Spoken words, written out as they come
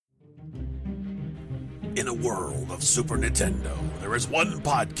In a world of Super Nintendo, there is one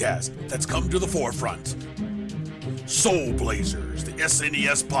podcast that's come to the forefront. Soul Blazers, the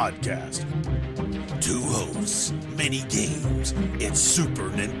SNES podcast. 2 hosts, many games, it's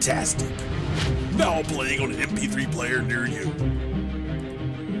Super Nintastic. Now playing on an MP3 player near you.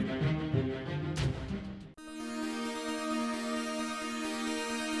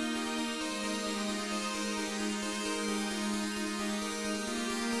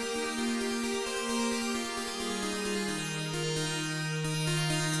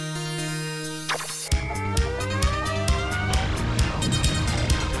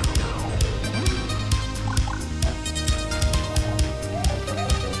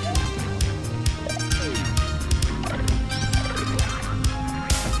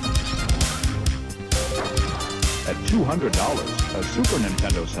 $200, a Super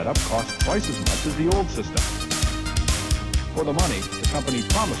Nintendo setup costs twice as much as the old system. For the money, the company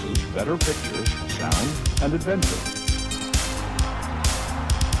promises better pictures, sound, and adventure.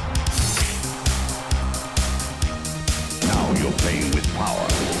 Now you're playing with power,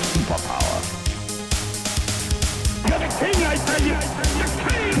 superpower. You're the king, I tell you! The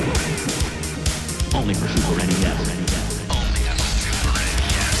king! Only for Super NES.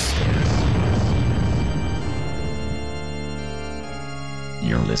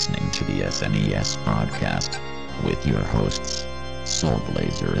 You're listening to the SNES podcast with your hosts, Soul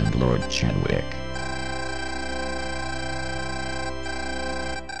Blazer and Lord Chadwick.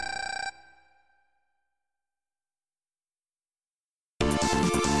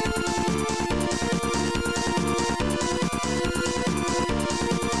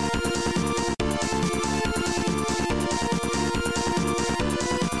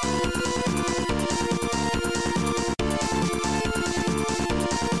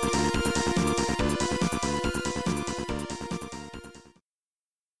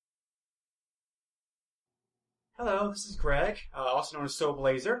 Hello, this is Greg, also known as Soul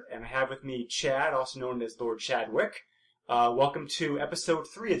Blazer, and I have with me Chad, also known as Lord Chadwick. Welcome to episode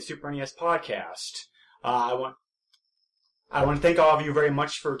 3 of the Super NES podcast. I want to thank all of you very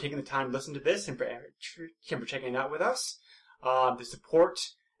much for taking the time to listen to this and for checking it out with us. The support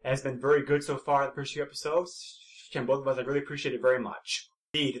has been very good so far in the first few episodes. Both of us, I really appreciate it very much.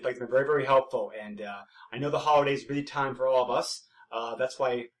 Indeed, it's been very, very helpful, and I know the holidays are really time for all of us. That's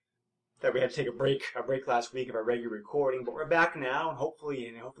why that we had to take a break last week of our regular recording, but we're back now, and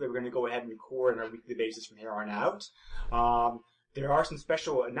hopefully we're going to go ahead and record on a weekly basis from here on out. There are some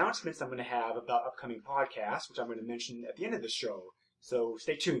special announcements I'm going to have about upcoming podcasts, which I'm going to mention at the end of the show, so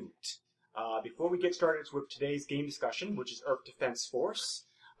stay tuned. Before we get started with today's game discussion, which is Earth Defense Force,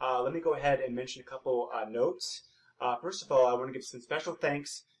 let me go ahead and mention a couple notes. First of all, I want to give some special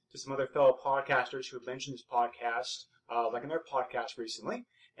thanks to some other fellow podcasters who have mentioned this podcast, like in their podcast recently.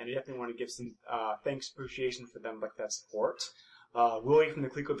 And I definitely want to give some thanks, appreciation for them, like that support. Willie from the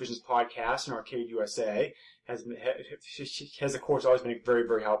ColecoVisions podcast and Arcade USA has, of course, always been very,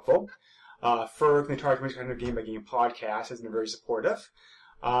 very helpful. Ferg from the Atari 2600 Game by Game podcast has been very supportive.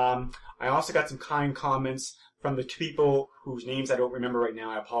 I also got some kind comments from the 2 people whose names I don't remember right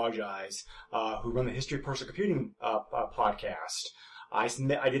now, I apologize, who run the History of Personal Computing podcast. I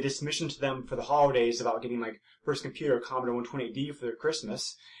did a submission to them for the holidays about getting my first computer, a Commodore 128D, for their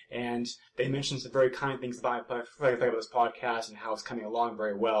Christmas, and they mentioned some very kind things about this podcast and how it's coming along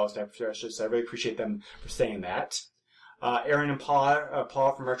very well, so I really appreciate them for saying that. Aaron and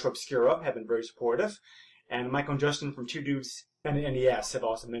Paul from Retro Obscura have been very supportive, and Michael and Justin from 2 Dudes and the NES have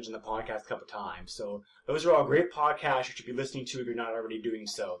also mentioned the podcast a couple times. So those are all great podcasts you should be listening to if you're not already doing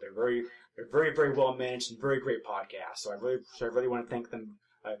so. They're very, very well managed and very great podcasts. So I really want to thank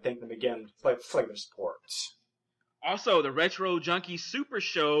them again for their support. Also, the Retro Junkie Super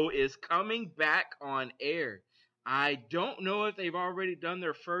Show is coming back on air. I don't know if they've already done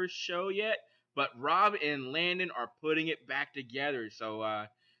their first show yet, but Rob and Landon are putting it back together. So,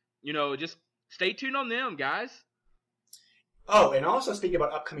 just stay tuned on them, guys. Oh, and also speaking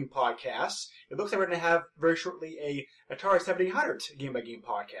about upcoming podcasts, it looks like we're going to have very shortly a Atari 7800 game-by-game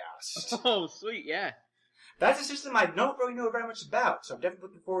podcast. Oh, sweet, yeah. That's a system I don't really know very much about, so I'm definitely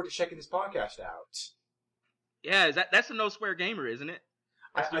looking forward to checking this podcast out. Yeah, that's a No Swear Gamer, isn't it?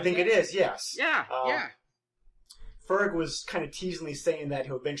 I think it is, yes. Yeah, yeah. Ferg was kind of teasingly saying that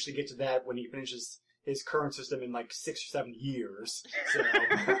he'll eventually get to that when he finishes his current system in like 6 or 7 years. So,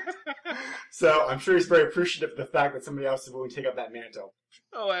 so I'm sure he's very appreciative of the fact that somebody else is willing to take up that mantle.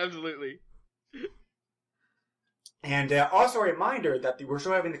 Oh, absolutely. And also a reminder that we're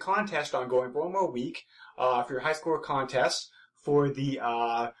still having the contest ongoing for one more week for your high score contest for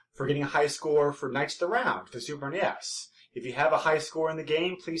getting a high score for Knights of the Round for Super NES. If you have a high score in the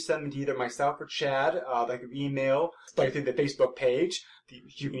game, please send them to either myself or Chad, like an email, like through the Facebook page.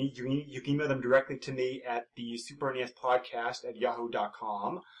 You can email them directly to me at the Super NES Podcast at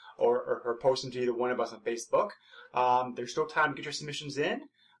yahoo.com or post them to either one of us on Facebook. There's still time to get your submissions in.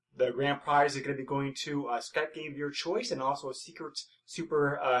 The grand prize is going to be going to a Skype game of your choice and also a secret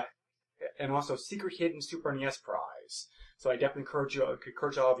hidden Super NES prize. So I definitely encourage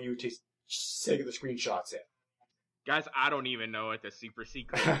all of you to get the screenshots in. Guys, I don't even know what the super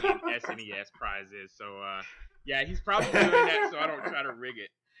secret SNES prize is, so yeah, he's probably doing that so I don't try to rig it.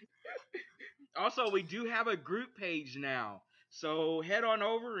 Also, we do have a group page now, so head on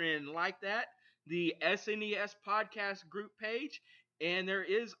over and like that, the SNES Podcast group page, and there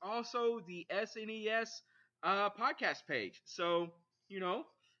is also the SNES podcast page. So,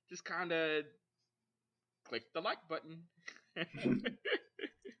 just kind of click the like button.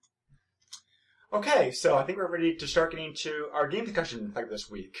 Okay, so I think we're ready to start getting to our game discussion for this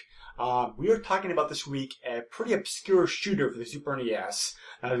week. We are talking about this week a pretty obscure shooter for the Super NES,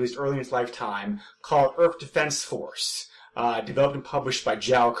 at least early in its lifetime, called Earth Defense Force, developed and published by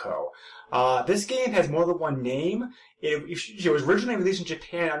Jalco. This game has more than one name. It was originally released in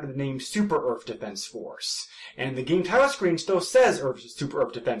Japan under the name Super Earth Defense Force, and the game title screen still says Super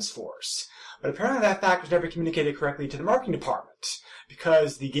Earth Defense Force. But apparently that fact was never communicated correctly to the marketing department,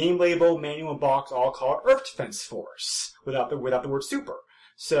 because the game label, manual, and box all call it Earth Defense Force, without the word super.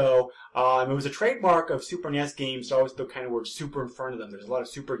 So, it was a trademark of Super NES games to always the kind of word super in front of them. There's a lot of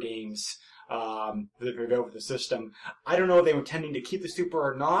super games that are available for the system. I don't know if they were intending to keep the super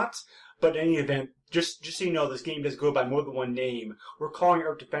or not, but in any event, just so you know, this game does go by more than one name. We're calling it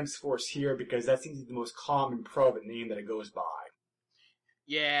Earth Defense Force here because that seems to be the most common private name that it goes by.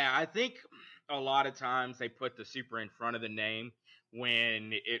 Yeah, I think a lot of times they put the super in front of the name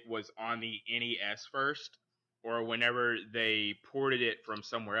when it was on the NES first, or whenever they ported it from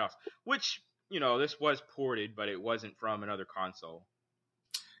somewhere else. Which, this was ported, but it wasn't from another console.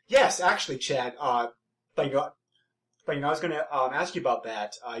 Yes, actually, Chad, I was going to ask you about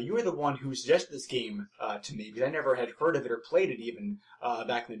that. You were the one who suggested this game to me, because I never had heard of it or played it even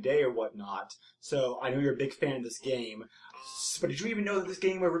back in the day or whatnot. So I know you're a big fan of this game. But did you even know that this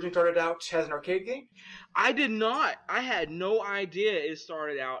game originally started out as an arcade game? I did not. I had no idea it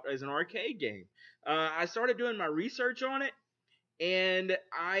started out as an arcade game. I started doing my research on it, and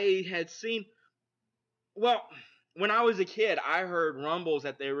I had seen... Well, when I was a kid, I heard rumbles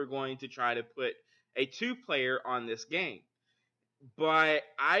that they were going to try to put a 2-player on this game. But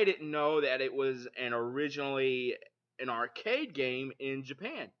I didn't know that it was originally an arcade game in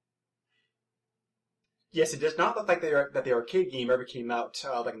Japan. Yes, it does not look like that the arcade game ever came out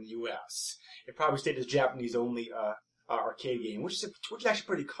like in the U.S. It probably stayed as Japanese-only arcade game, which is actually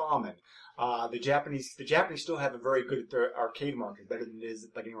pretty common. The Japanese still have a very good arcade market, better than it is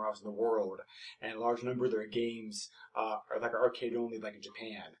like anywhere else in the world, and a large number of their games are like arcade only, like in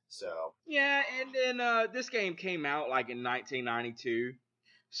Japan. So yeah, and then this game came out like in 1992,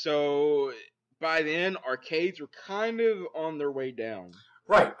 so by then arcades were kind of on their way down.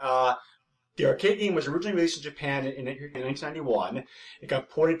 Right. The arcade game was originally released in Japan in 1991. It got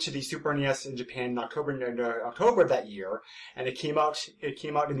ported to the Super NES in Japan in October of that year, and it came out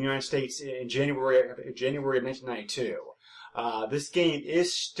in the United States in January of 1992. This game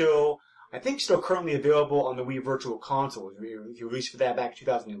is still currently available on the Wii Virtual Console. It released for that back in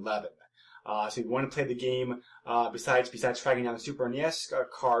 2011. So if you want to play the game, besides tracking down the Super NES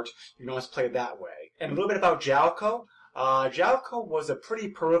cart, you can also play it that way. And a little bit about Jalco. Jalco was a pretty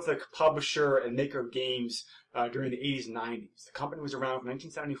prolific publisher and maker of games during the 80s and 90s. The company was around from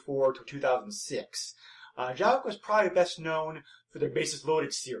 1974 to 2006. Jalco is probably best known for their Bases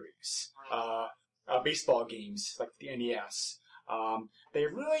Loaded series, baseball games like the NES. They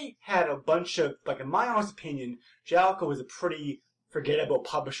really had a bunch of, in my honest opinion, Jalco was a pretty forgettable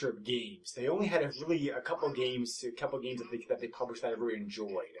publisher of games. They only had a couple games that they published that I really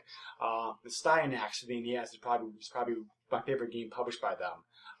enjoyed. The Styanax for the NES was probably my favorite game published by them,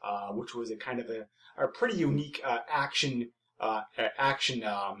 which was a kind of a pretty unique action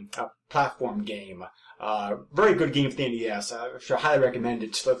platform game. Very good game for the NES. I highly recommend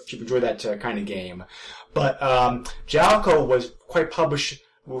it if you enjoy that kind of game. But Jalco was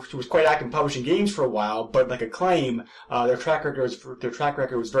quite active in publishing games for a while, but like Acclaim, their track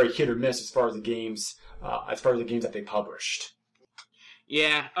record was very hit or miss as far as the games that they published.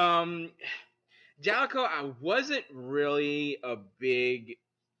 Yeah, Jalco, I wasn't really a big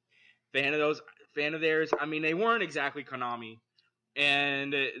fan of theirs. I mean, they weren't exactly Konami,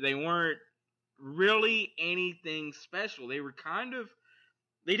 and they weren't really anything special. They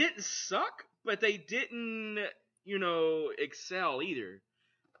didn't suck, but they didn't excel either.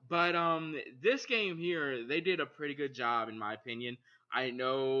 But this game here, they did a pretty good job in my opinion. I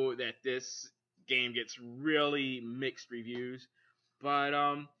know that this game gets really mixed reviews, but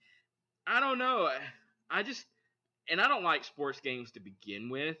I don't know. And I don't like sports games to begin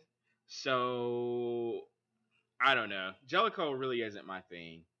with, so I don't know. Jellicoe really isn't my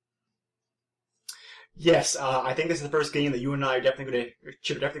thing. Yes, I think this is the first game that you and I are definitely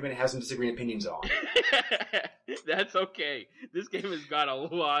going to have some disagreeing opinions on. That's okay. This game has got a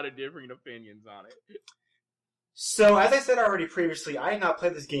lot of different opinions on it. So, as I said already previously, I had not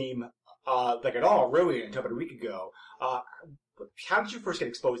played this game at all, really, until about a week ago. How did you first get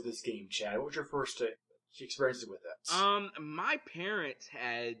exposed to this game, Chad? What was your first experiences with it? My parents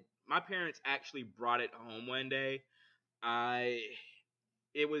actually brought it home one day.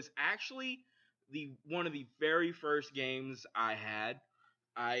 It was actually one of the very first games I had.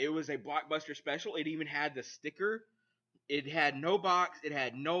 It was a Blockbuster special. It even had the sticker. It had no box. It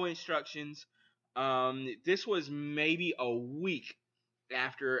had no instructions. This was maybe a week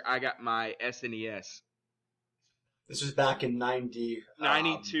after I got my SNES. This was back in 92,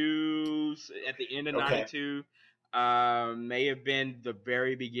 at the end of 92. May have been the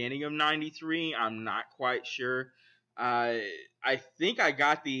very beginning of 93. I'm not quite sure. I think I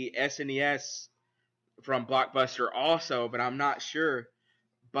got the SNES from Blockbuster also, but I'm not sure.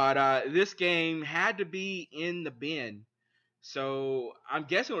 But this game had to be in the bin. So I'm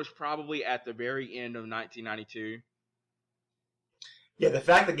guessing it was probably at the very end of 1992. Yeah, the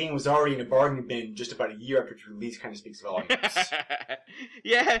fact the game was already in a bargain bin just about a year after its release kind of speaks volumes.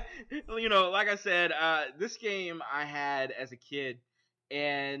 Yeah, like I said, this game I had as a kid,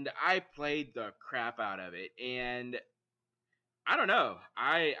 and I played the crap out of it. And I don't know,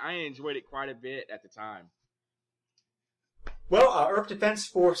 I enjoyed it quite a bit at the time. Well, Earth Defense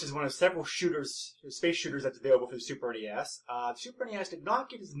Force is one of several space shooters that's available for the Super NES. The Super NES did not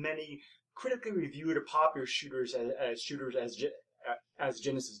get as many critically reviewed or popular shooters as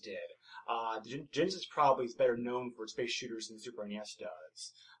Genesis did. Genesis probably is better known for space shooters than the Super NES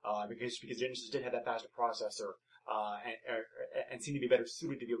does, because Genesis did have that faster processor and seemed to be better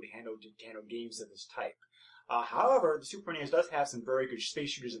suited to be able to handle games of this type. However, the Super NES does have some very good space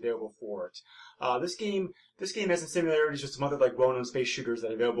shooters available for it. This game has some similarities with some other well-known space shooters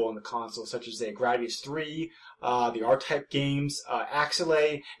that are available on the console, such as Gradius 3, the R-Type games,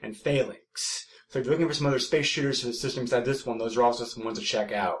 Axelay, and Phalanx. So if you're looking for some other space shooters for the system besides this one, those are also some ones to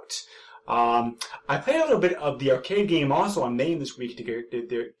check out. I played a little bit of the arcade game also on MAME this week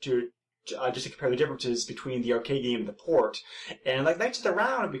just to compare the differences between the arcade game and the port. And like Knights of the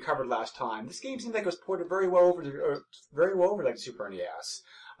Round that we covered last time, this game seems like it was ported very well over the Super NES.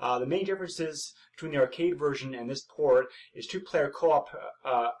 The main differences between the arcade version and this port is two-player co-op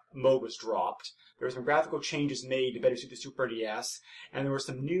mode was dropped. There were some graphical changes made to better suit the Super NES, and there were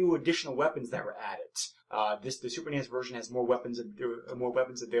some new additional weapons that were added. The Super NES version has more weapons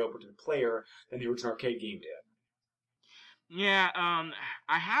available to the player than the original arcade game did. Yeah,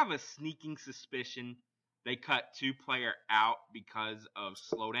 I have a sneaking suspicion they cut two-player out because of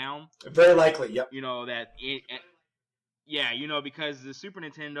slowdown. Very likely, yep. Because the Super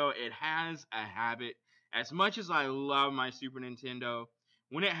Nintendo, it has a habit. As much as I love my Super Nintendo,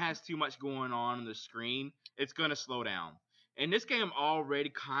 when it has too much going on the screen, it's going to slow down. And this game already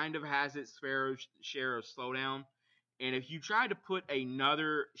kind of has its fair share of slowdown. And if you try to put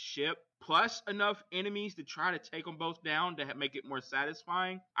another ship plus enough enemies to try to take them both down to make it more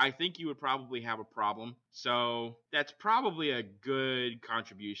satisfying, I think you would probably have a problem. So that's probably a good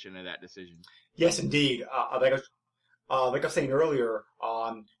contribution to that decision. Yes, indeed. Like I was saying earlier,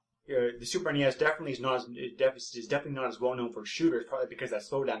 the Super NES definitely is definitely not as well known for shooters, probably because of that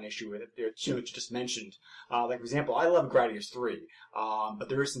slowdown issue that you just mentioned. For example, I love Gradius 3, but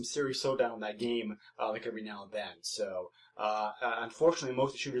there is some serious slowdown in that game, every now and then. So, unfortunately, most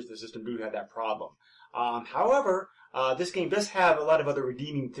of the shooters of the system do have that problem. However, this game does have a lot of other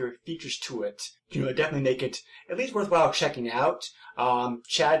redeeming features to it. That definitely make it at least worthwhile checking out.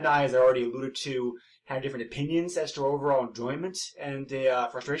 Chad and I, as I already alluded to, have different opinions as to overall enjoyment and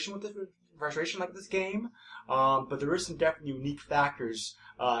frustration like this game. But there is some definitely unique factors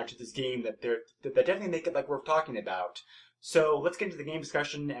to this game that definitely make it worth talking about. So let's get into the game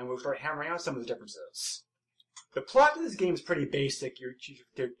discussion and we'll start hammering out some of the differences. The plot of this game is pretty basic.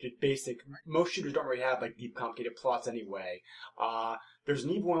 They're basic. Most shooters don't really have deep, complicated plots anyway. There's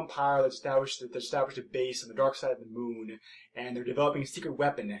an evil empire that established a base on the dark side of the moon, and they're developing a secret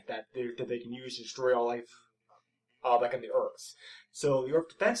weapon that they can use to destroy all life, on the Earth. So the Earth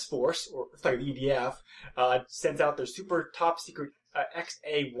Defense Force, or the EDF, sends out their super top secret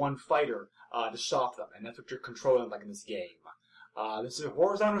XA-1 fighter to stop them, and that's what you're controlling like in this game. This is a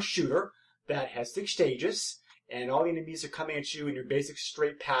horizontal shooter that has 6 stages, and all the enemies are coming at you in your basic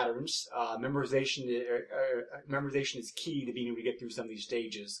straight patterns. Memorization is key to being able to get through some of these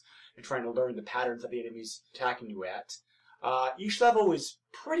stages and trying to learn the patterns that the enemy's attacking you at. Each level is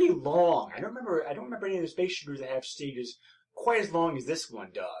pretty long. I don't remember any of the space shooters that have stages quite as long as this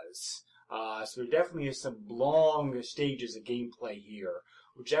one does. So there definitely is some long stages of gameplay here,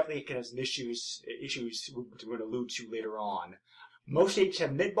 which definitely can have some issues which we're going to allude to later on. Most stages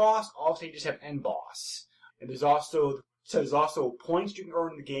have mid-boss, all stages have end-boss. And there's also points you can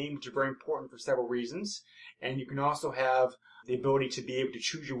earn in the game, which are very important for several reasons. And you can also have the ability to be able to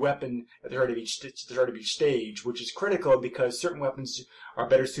choose your weapon at the start of each stage, which is critical because certain weapons are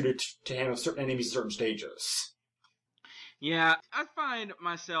better suited to handle certain enemies at certain stages. Yeah, I find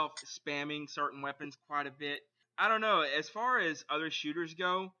myself spamming certain weapons quite a bit. I don't know, as far as other shooters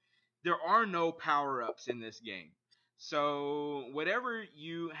go, there are no power-ups in this game. So whatever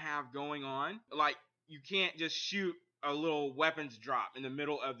you have going on, like you can't just shoot a little weapons drop in the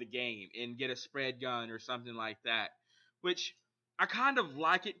middle of the game and get a spread gun or something like that, which I kind of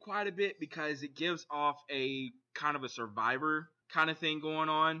like it quite a bit because it gives off a kind of a survivor kind of thing going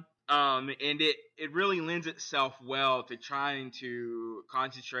on. And it really lends itself well to trying to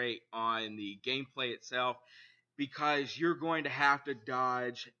concentrate on the gameplay itself because you're going to have to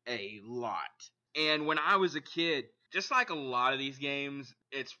dodge a lot. And when I was a kid, just like a lot of these games,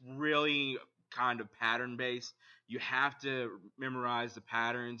 it's really kind of pattern based. You have to memorize the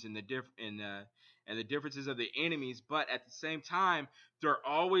patterns and the differences of the enemies, but at the same time, they're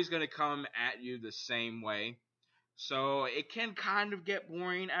always going to come at you the same way. So it can kind of get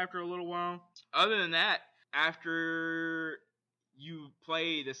boring after a little while. Other than that, after you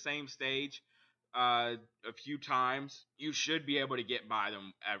play the same stage a few times, you should be able to get by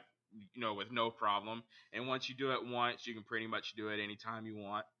them with no problem. And once you do it once, you can pretty much do it anytime you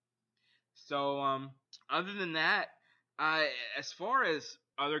want. So other than that, as far as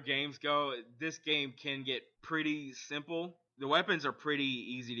other games go, this game can get pretty simple. The weapons are pretty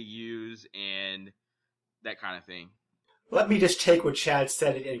easy to use and that kind of thing. Let me just take what Chad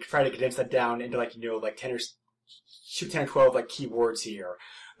said and try to condense that down into 10 or 12 keywords here.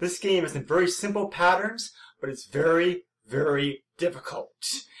 This game has some very simple patterns, but it's very, very difficult.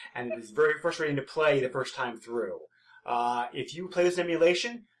 And it is very frustrating to play the first time through. If you play this in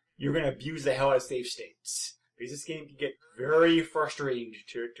emulation, you're going to abuse the hell out of save states. Because this game can get very frustrating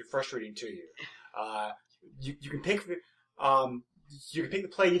to you. You can pick to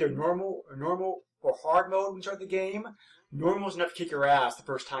play either normal or hard mode when you start the game. Normal is enough to kick your ass the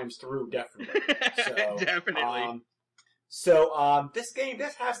first times through, definitely. So, Definitely. This game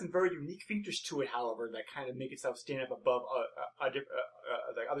does have some very unique features to it, however, that kind of make itself stand up above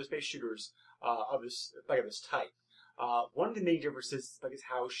the other space shooters of this type. One of the main differences is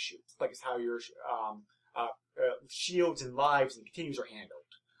how your shields and lives and continues are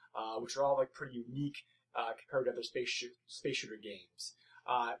handled, which are all pretty unique compared to other space shooter games.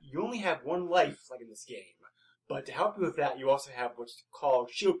 You only have one life in this game, but to help you with that, you also have what's called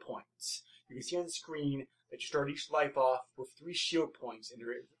shield points. You can see on the screen that you start each life off with 3 shield points, and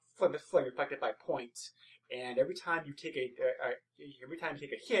they're affected by points. And every time you take a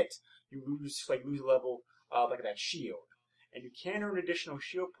hit, you lose a level of that shield. And you can earn additional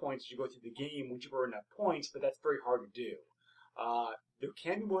shield points as you go through the game once you earn enough points, but that's very hard to do. There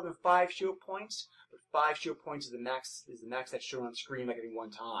can be more than 5 shield points, but 5 shield points is the max that's shown on screen at any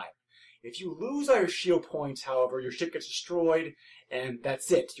one time. If you lose all your shield points, however, your ship gets destroyed, and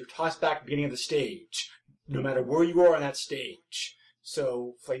that's it. You're tossed back at the beginning of the stage, no matter where you are on that stage.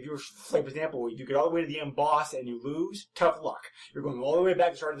 So, for example, if you get all the way to the end boss and you lose, tough luck. You're going all the way back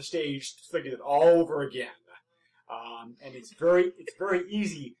to the start of the stage to do it all over again. And it's very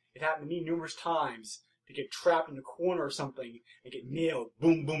easy. It happened to me numerous times to get trapped in a corner or something and get nailed.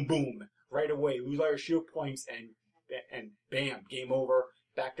 Boom, boom, boom. Right away. Lose all your shield points and bam, game over.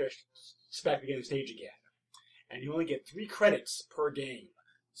 Back to the beginning of the stage again. And you only get 3 credits per game.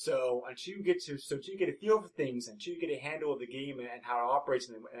 So until you get a feel for things, until you get a handle of the game and how it operates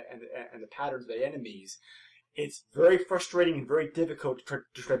and the patterns of the enemies, it's very frustrating and very difficult to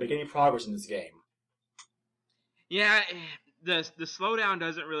try to make any progress in this game. Yeah, the slowdown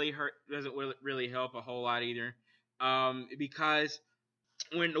doesn't really help a whole lot either, because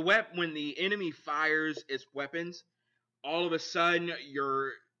when the enemy fires its weapons, all of a sudden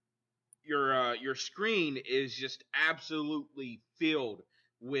your screen is just absolutely filled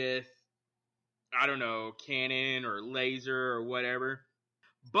with, I don't know, cannon or laser or whatever.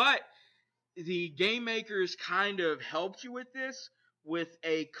 But the game makers kind of helped you with this with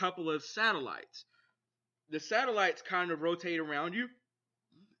a couple of satellites. The satellites kind of rotate around you,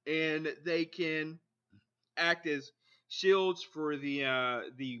 and they can act as shields for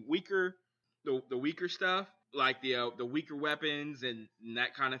the weaker stuff, like the weaker weapons and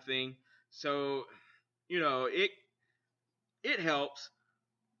that kind of thing. So, it helps,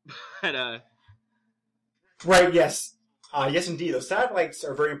 but Right, yes. Yes, indeed. Those satellites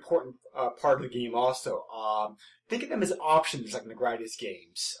are a very important part of the game also. Think of them as options like in the Gradius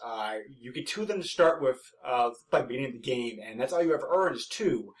games. You get 2 of them to start with by the beginning of the game, and that's all you ever earn is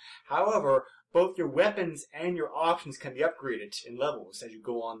 2. However, both your weapons and your options can be upgraded in levels as you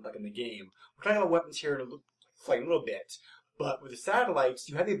go on like in the game. We're talking about weapons here in a little bit. But with the satellites,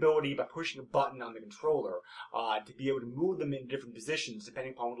 you have the ability, by pushing a button on the controller, to be able to move them in different positions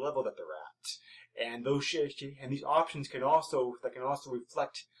depending upon what level that they're at. And these options can also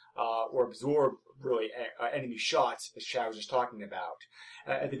reflect or absorb really enemy shots, as Chad was just talking about.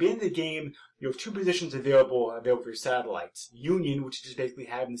 At the beginning of the game, you have 2 positions available for your satellites: Union, which is just basically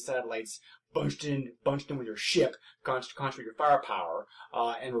having the satellites bunched in with your ship, concentrate your firepower,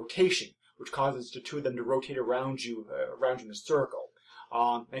 and Rotation, which causes the 2 of them to rotate around you in a circle.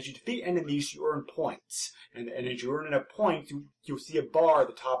 As you defeat enemies, you earn points, and as you earn enough points, you'll see a bar at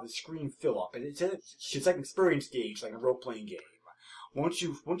the top of the screen fill up, and it's like an experience gauge, like a role-playing game. Once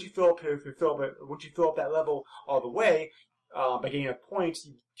you fill up that level all the way, by gaining enough points,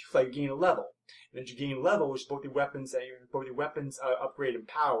 you gain a level. And as you gain levels, both your weapons upgrade in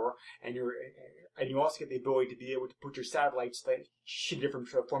power, and you also get the ability to be able to put your satellites in different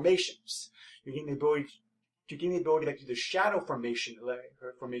formations. You gain the ability to do the shadow formation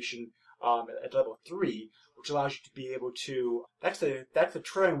at level 3, which allows you to be able to. That's the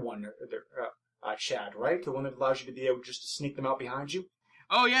trailing one, Chad, right? The one that allows you to be able just to sneak them out behind you.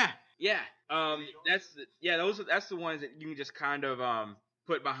 Oh yeah. That's the ones that you can just kind of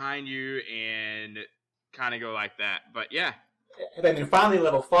put behind you and kind of go like that. But yeah. And then finally,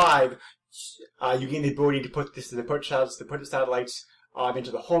 level 5, you gain the ability to put the satellites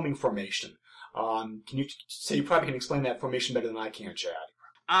into the homing formation. You probably can explain that formation better than I can, Chad.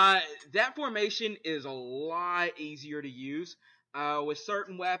 That formation is a lot easier to use. With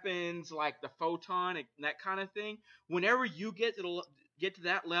certain weapons like the photon and that kind of thing, whenever you get to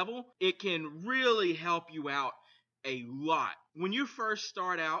that level, it can really help you out a lot. When you first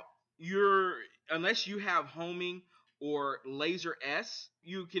start out, unless you have homing or laser S,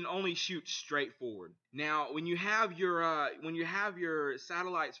 you can only shoot straight forward. Now, when you have your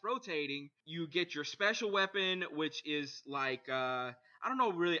satellites rotating, you get your special weapon, which is like I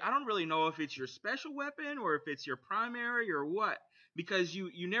don't really know if it's your special weapon or if it's your primary or what, because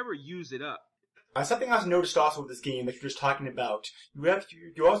you never use it up. Something else I noticed also with this game that you're just talking about,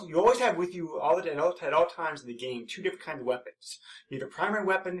 you always have with you at all times in the game 2 different kinds of weapons. You have a primary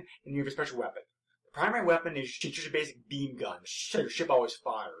weapon and you have a special weapon. The primary weapon is just a basic beam gun. Your ship always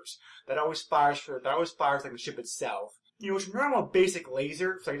fires. That always fires like the ship itself. It's a normal basic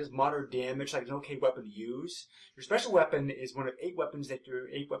laser, so it does moderate damage, like an okay weapon to use. Your special weapon is one of 8 weapons that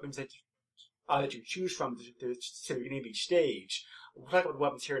you choose from to the beginning of each stage. We'll talk about the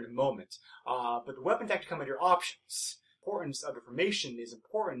weapons here in a moment. But the weapons actually come at your options. The importance of the formation is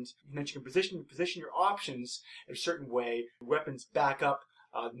important, in that you can position your options in a certain way. Your weapons back up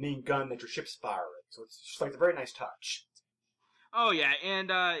the main gun that your ship's firing. So it's just like a very nice touch. Oh yeah, and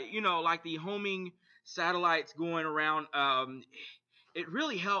like the homing satellites going around, it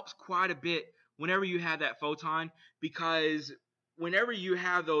really helps quite a bit whenever you have that photon, because whenever you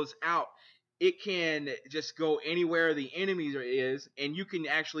have those out, it can just go anywhere the enemy is, and you can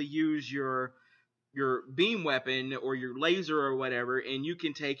actually use your beam weapon or your laser or whatever, and you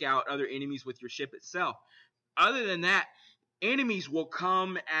can take out other enemies with your ship itself. Other than that, enemies will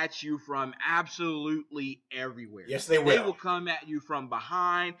come at you from absolutely everywhere. Yes, they will. They will come at you from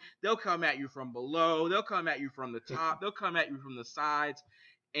behind. They'll come at you from below. They'll come at you from the top. They'll come at you from the sides.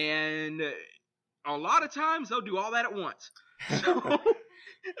 And a lot of times, they'll do all that at once. So,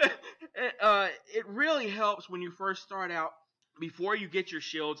 it really helps when you first start out, before you get your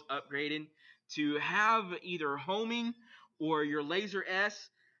shields upgraded, to have either homing or your laser S.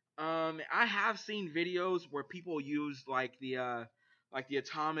 I have seen videos where people use like the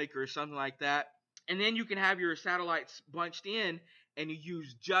atomic or something like that, and then you can have your satellites bunched in, and you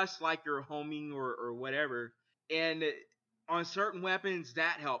use just like your homing or whatever. And on certain weapons,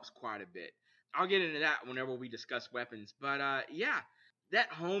 that helps quite a bit. I'll get into that whenever we discuss weapons. But that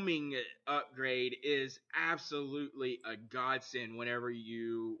homing upgrade is absolutely a godsend whenever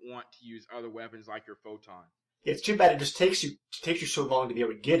you want to use other weapons like your photon. Yeah, it's too bad it just takes you so long to be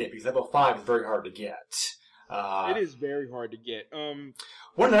able to get it, because level 5 is very hard to get. It is very hard to get. One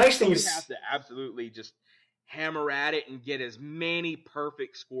of the nice things, you have to absolutely just hammer at it and get as many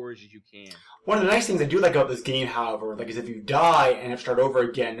perfect scores as you can. One of the nice things I do like about this game, however, is if you die and have to start over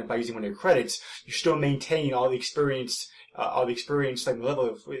again by using one of your credits, you still maintain all the experience, like the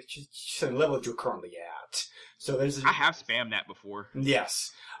level that you're currently at. So I have spammed that before.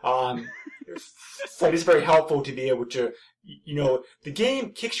 Yes. So it is very helpful to be able to, the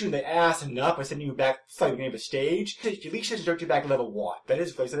game kicks you in the ass enough by sending you back slightly beginning of a stage. At least it starts you back at level 1. That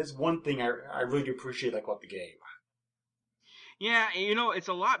is one thing I really do appreciate about the game. Yeah, it's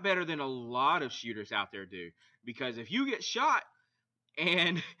a lot better than a lot of shooters out there do. Because if you get shot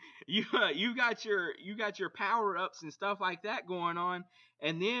and you got your power ups and stuff like that going on,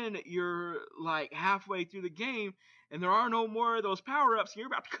 and then you're like halfway through the game and there are no more of those power ups, you're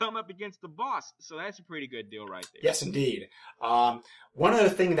about to come up against the boss. So that's a pretty good deal right there. Yes, indeed. One other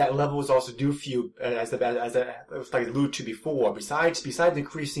thing that levels also do for you, as I alluded to before, besides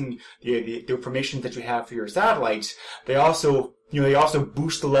increasing the information that you have for your satellites, they also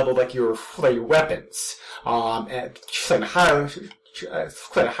boost the level like your weapons. At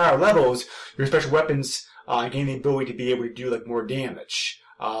higher levels, your special weapons gain the ability to be able to do more damage.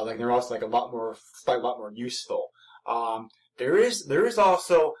 They're also a lot more useful. There is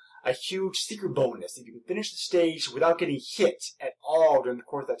also a huge secret bonus. If you can finish the stage without getting hit at all during the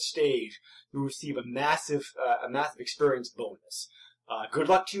course of that stage, you'll receive a massive experience bonus. Good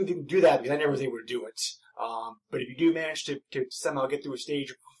luck to you if you can do that, because I never was able to do it. But if you do manage to somehow get through a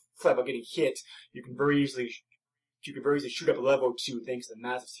stage without getting hit, you can very easily shoot up a level 2 thanks to the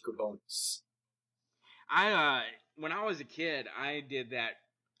massive secret bonus. When I was a kid, I did that.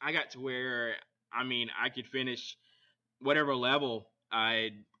 I got to where, I could finish whatever level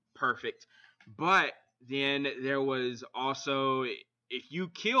perfect. But then there was also, if you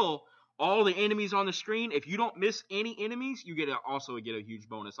kill all the enemies on the screen, if you don't miss any enemies, you also get a huge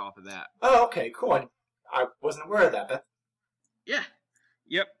bonus off of that. Oh, okay, cool. I wasn't aware of that. Yeah.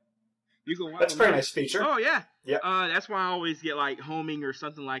 Yep. You can. That's a very nice feature. Oh yeah. Yep. That's why I always get homing or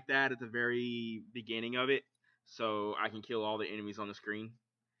something like that at the very beginning of it, so I can kill all the enemies on the screen.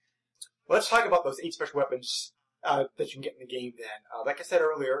 Well, let's talk about those 8 special weapons that you can get in the game then. Like I said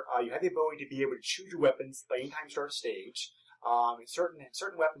earlier, you have the ability to be able to choose your weapons by any time you start a stage. And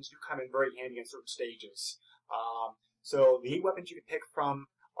certain weapons do come in very handy on certain stages. So the 8 weapons you can pick from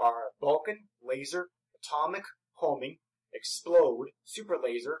are Vulcan, Laser, Atomic, Homing, Explode, Super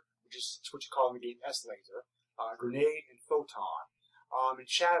Laser, which is what you call in the game S-Laser, Grenade, and Photon. And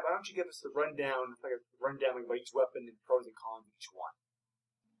Chad, why don't you give us the rundown of each weapon and pros and cons of each one?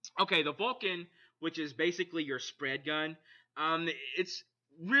 Okay, the Vulcan, which is basically your spread gun, it's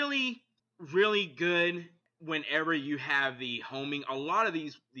really, really good whenever you have the homing. A lot of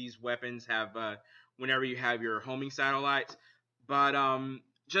these weapons have whenever you have your homing satellites, but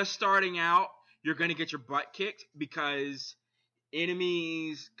just starting out, you're going to get your butt kicked because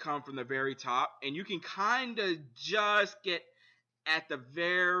enemies come from the very top, and you can kind of just get at the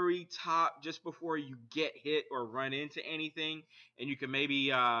very top just before you get hit or run into anything, and you can maybe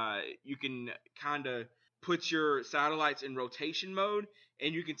kind of put your satellites in rotation mode,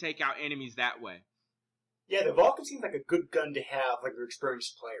 and you can take out enemies that way. Yeah, the Vulcan seems like a good gun to have, like your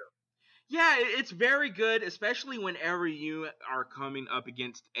experienced player. Yeah, it's very good, especially whenever you are coming up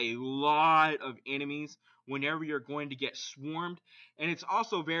against a lot of enemies, whenever you're going to get swarmed, and it's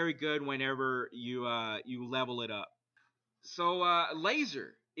also very good whenever you level it up. So,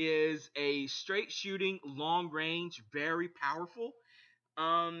 Laser is a straight shooting, long range, very powerful.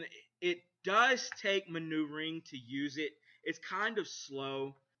 It does take maneuvering to use it. It's kind of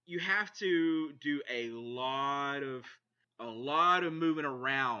slow. You have to do a lot of moving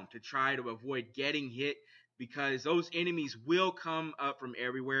around to try to avoid getting hit, because those enemies will come up from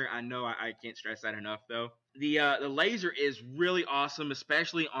everywhere. I know I can't stress that enough, though. The Laser is really awesome,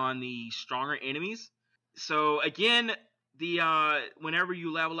 especially on the stronger enemies. So again, whenever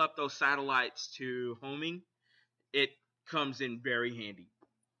you level up those satellites to homing, it comes in very handy.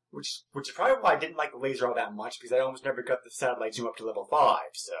 Which is probably why I didn't like the Laser all that much, because I almost never got the satellites up to level 5,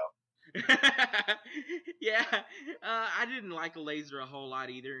 so. Yeah, I didn't like the Laser a whole lot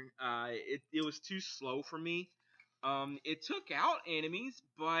either. It was too slow for me. It took out enemies,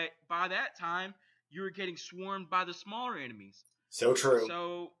 but by that time, you were getting swarmed by the smaller enemies. So true.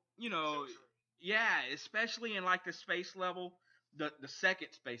 So, yeah, especially in the space level, the second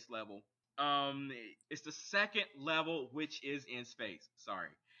space level. It's the second level, which is in space. Sorry.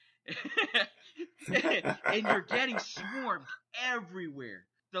 And you're getting swarmed everywhere.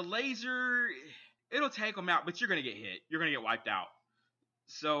 The Laser, it'll take them out, but you're going to get hit. You're going to get wiped out.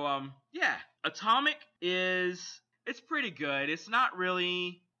 So, yeah. Atomic it's pretty good. It's not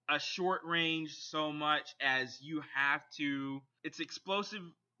really a short range so much as you have to. It's explosive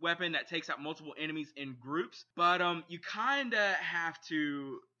weapon that takes out multiple enemies in groups, but you kind of have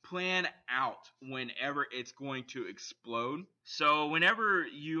to plan out whenever it's going to explode. So whenever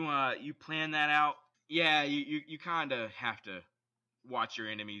you plan that out, yeah, you kind of have to watch your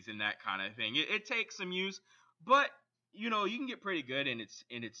enemies and that kind of thing. It takes some use, but you can get pretty good in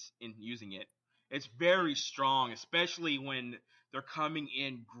using it. It's very strong, especially when they're coming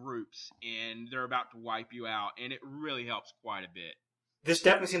in groups and they're about to wipe you out, and it really helps quite a bit. This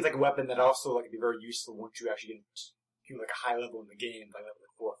definitely seems like a weapon that also like be very useful once you actually get like a high level in the game, like level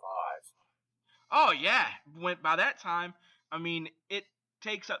 4 or 5. Oh yeah, by that time, I mean it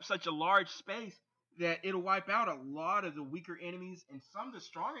takes up such a large space that it'll wipe out a lot of the weaker enemies and some of the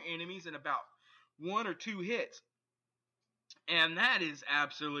stronger enemies in about 1 or 2 hits, and that is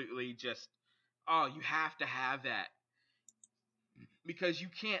absolutely just you have to have that because you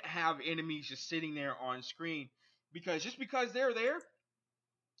can't have enemies just sitting there on screen because just because they're there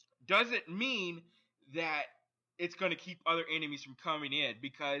doesn't mean that it's going to keep other enemies from coming in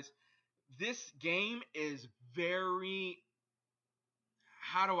because this game is very,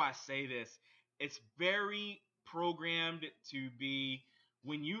 how do I say this? It's very programmed to be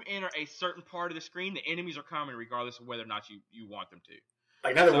when you enter a certain part of the screen, the enemies are coming regardless of whether or not you want them to.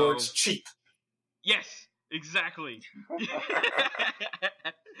 Like, in other words, cheap. Yes, exactly.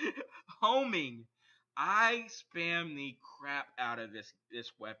 Homing. I spam the crap out of this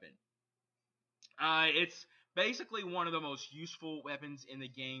weapon. It's basically one of the most useful weapons in the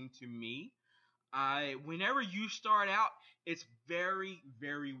game to me. Whenever you start out, it's very,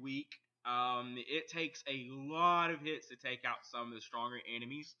 very weak. It takes a lot of hits to take out some of the stronger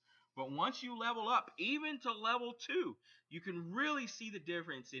enemies. But once you level up, even to level 2, you can really see the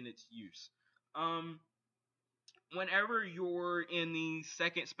difference in its use. Whenever you're in the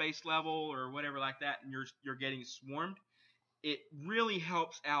second space level or whatever like that, and you're getting swarmed, it really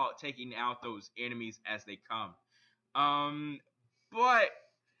helps out taking out those enemies as they come. But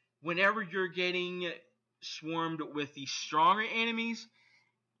whenever you're getting swarmed with the stronger enemies,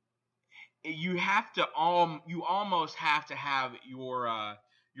 you almost have to have your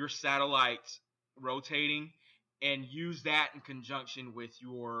satellites rotating and use that in conjunction with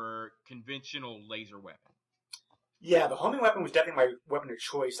your conventional laser weapon. Yeah, the homing weapon was definitely my weapon of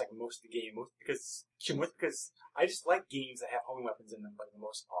choice, like most of the game, because I just like games that have homing weapons in them, for the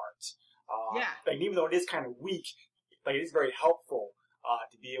most part. Yeah. Like, even though it is kind of weak, like it is very helpful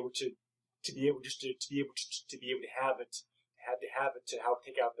to be able to have it to help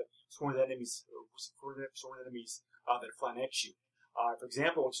take out the swarm of enemies that are flying at you. For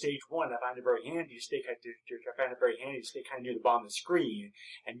example, in stage 1, I find it very handy to stay kind of near the bottom of the screen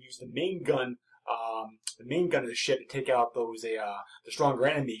and use the main gun of the ship to take out those the stronger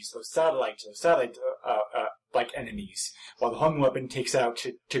enemies, those satellite like enemies, while the homing weapon takes out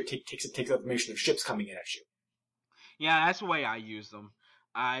information of ships coming in at you. Yeah, that's the way I use them.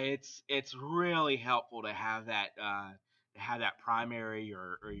 It's really helpful to have that primary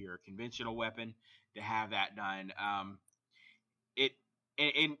or your conventional weapon to have that done.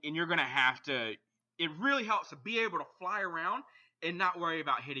 And you're gonna have to. It really helps to be able to fly around and not worry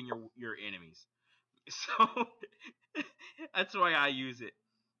about hitting your enemies. So that's why I use it.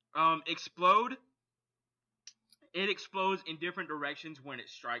 Explode. It explodes in different directions when it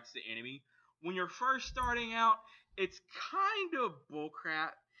strikes the enemy. When you're first starting out, it's kind of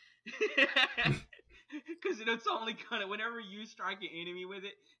bullcrap. Because it's only gonna, whenever you strike an enemy with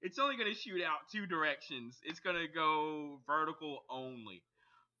it, it's only gonna shoot out 2 directions. It's gonna go vertical only.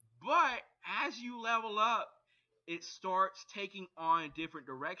 But as you level up, it starts taking on different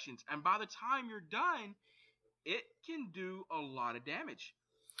directions. And by the time you're done, it can do a lot of damage.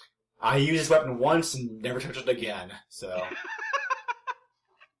 I used this weapon once and never touched it again, so...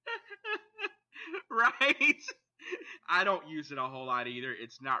 Right? I don't use it a whole lot either.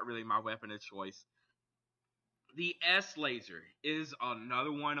 It's not really my weapon of choice. The S laser is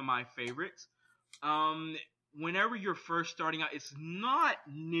another one of my favorites. Whenever you're first starting out, it's not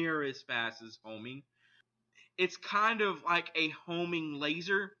near as fast as homing. It's kind of like a homing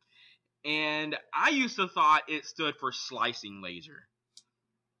laser, and I used to thought it stood for slicing laser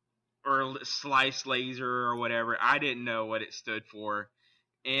or slice laser or whatever. I didn't know what it stood for,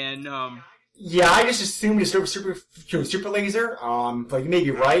 and yeah, I just assumed it stood for super laser. But you may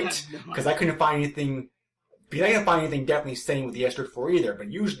be right because I couldn't find anything Because I can't find anything definitely saying what the S stood for either,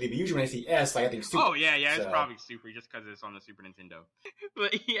 but usually when I see S, I think Super. Oh, yeah, it's probably Super just because it's on the Super Nintendo.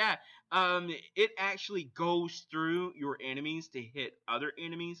 But yeah, it actually goes through your enemies to hit other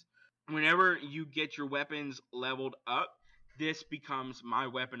enemies. Whenever you get your weapons leveled up, this becomes my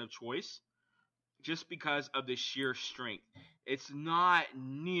weapon of choice just because of the sheer strength. It's not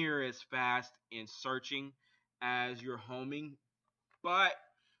near as fast in searching as your homing, but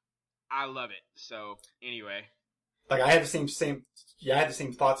I love it. So anyway, like I have the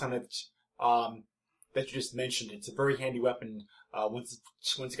same thoughts on it that you just mentioned. It's a very handy weapon once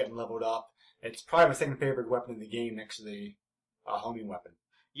it's gotten leveled up. It's probably my second favorite weapon in the game next to the homing weapon.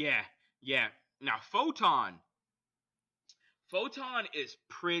 Yeah. Now Photon is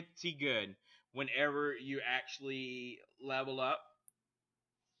pretty good whenever you actually level up.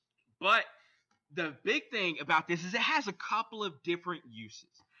 But the big thing about this is it has a couple of different uses.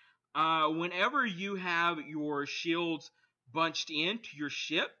 Whenever you have your shields bunched into your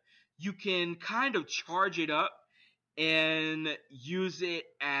ship, you can kind of charge it up and use it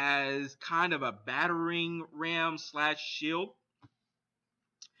as kind of a battering ram / shield.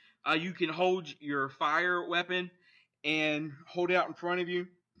 You can hold your fire weapon and hold it out in front of you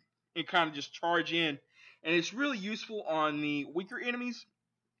and kind of just charge in. And it's really useful on the weaker enemies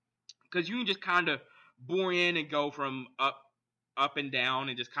because you can just kind of bore in and go from up and down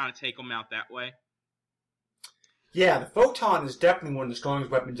and just kind of take them out that way. Yeah, the Photon is definitely one of the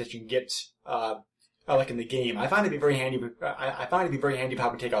strongest weapons that you can get, like in the game. I find it to be very handy. I find it to be very handy for how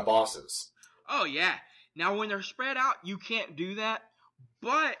to take out bosses. Oh yeah. Now when they're spread out, you can't do that,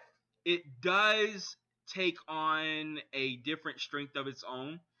 but it does take on a different strength of its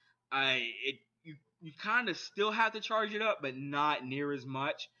own. You kind of still have to charge it up, but not near as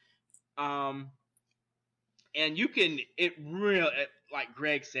much. And it really, like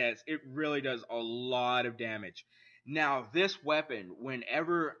Greg says, it really does a lot of damage. Now, this weapon,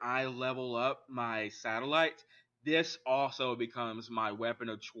 whenever I level up my satellites, this also becomes my weapon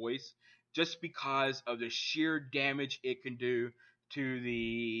of choice just because of the sheer damage it can do to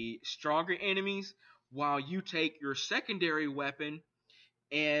the stronger enemies while you take your secondary weapon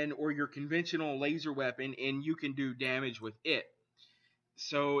or your conventional laser weapon and you can do damage with it.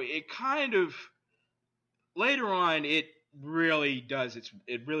 So it kind of later on it really does its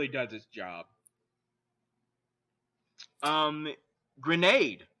job.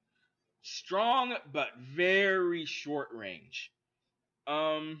 Grenade. Strong but very short range.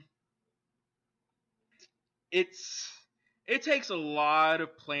 It takes a lot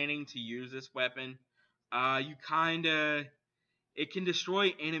of planning to use this weapon. It can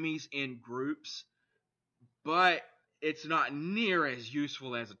destroy enemies in groups, but it's not near as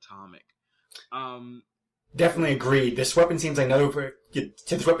useful as atomic. Definitely agreed. This weapon seems like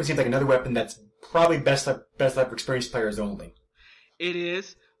another weapon that's probably best for experienced players only. It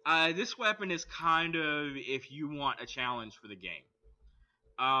is. This weapon is kind of if you want a challenge for the game.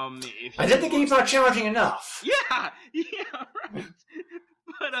 I think the game's not challenging enough. Yeah, right.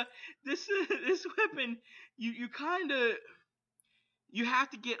 But this weapon, you have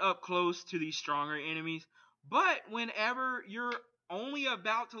to get up close to these stronger enemies. But whenever you're only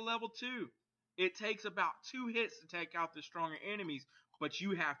about to level 2, it takes about 2 hits to take out the stronger enemies. But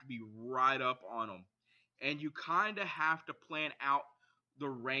you have to be right up on them, and you kind of have to plan out the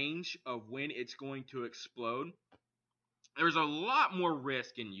range of when it's going to explode. There's a lot more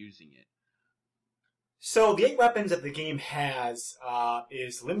risk in using it. So the 8 weapons that the game has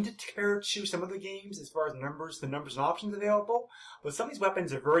is limited compared to some of the games as far as the numbers and options available. But some of these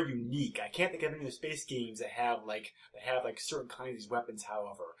weapons are very unique. I can't think of any of the space games that have certain kinds of these weapons.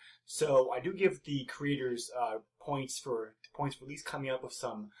 However, so I do give the creators points for at least coming up with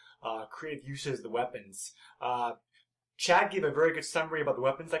some creative uses of the weapons. Chad gave a very good summary about the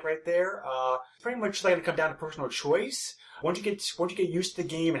weapons, like right there. Pretty much like to come down to personal choice. Once you get used to the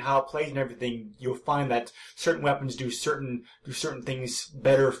game and how it plays and everything, you'll find that certain weapons do certain things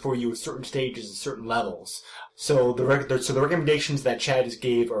better for you at certain stages and certain levels. So the recommendations that Chad just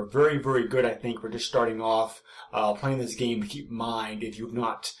gave are very, very good. I think for just starting off playing this game. Keep in mind if you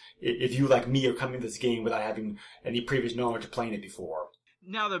like me are coming to this game without having any previous knowledge of playing it before.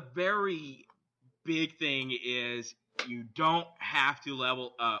 Now the very big thing is you don't have to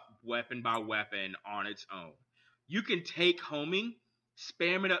level up weapon by weapon on its own. You can take homing,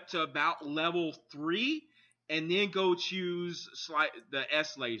 spam it up to about level 3, and then go choose the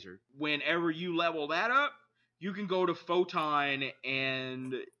S laser. Whenever you level that up, you can go to Photon,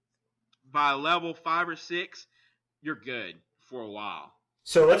 and by level 5 or 6, you're good for a while.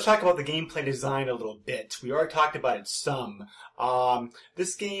 So let's talk about the gameplay design a little bit. We already talked about it some.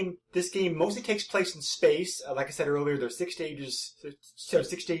 This game mostly takes place in space. Like I said earlier, there's 6 stages. So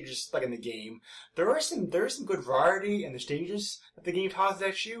 6 stages like in the game. There is some good variety in the stages that the game tosses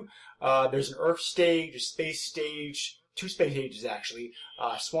at you. There's an Earth stage, a space stage, 2 space stages actually,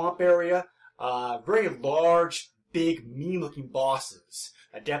 swamp area, very large, big, mean-looking bosses.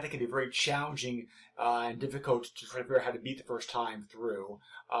 Definitely can be very challenging and difficult to try to figure out how to beat the first time through.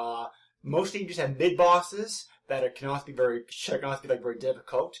 Most stages have mid-bosses that can also be very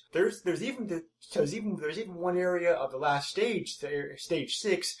difficult. There's even one area of the last stage, stage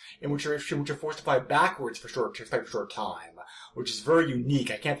 6, in which you're forced to fight backwards for a short time, which is very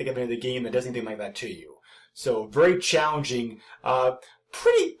unique. I can't think of any other game that does anything like that to you. So very challenging.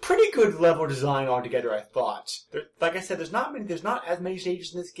 Pretty good level design altogether, I thought. Like I said, there's not as many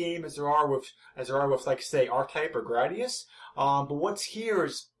stages in this game as there are with like say R-Type or Gradius. But what's here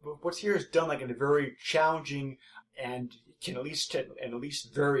is done like in a very challenging and at least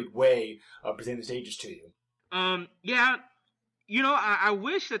varied way of presenting the stages to you. Yeah, I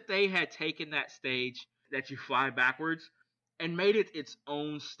wish that they had taken that stage that you fly backwards and made it its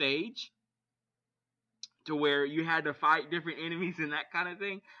own stage, to where you had to fight different enemies and that kind of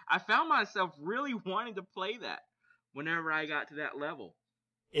thing. I found myself really wanting to play that whenever I got to that level.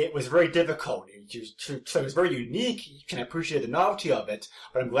 It was very difficult. So it was very unique. You can appreciate the novelty of it,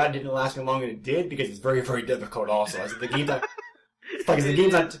 but I'm glad it didn't last me longer than it did, because it's very, very difficult also.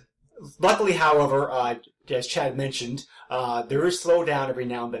 Luckily, however, as Chad mentioned, there is slowdown every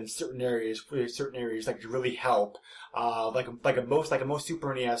now and then in certain areas that could really help. Like most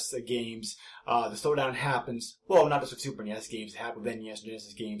Super NES games, the slowdown happens. Well, not just with Super NES games; it happens with NES and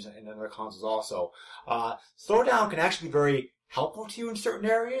Genesis games and other consoles also. Slowdown can actually be very helpful to you in certain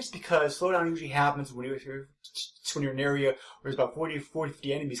areas, because slowdown usually happens when you're in an area where there's about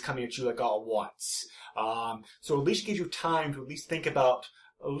 50 enemies coming at you like all at once. So at least it gives you time to at least think about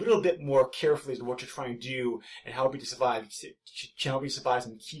a little bit more carefully as to what you're trying to do and help you to survive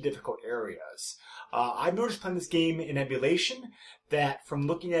some key difficult areas. I've noticed playing this game in emulation that from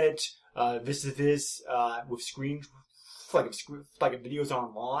looking at it vis-a-vis with screens like videos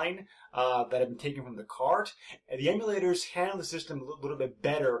online that have been taken from the cart, the emulators handle the system a little bit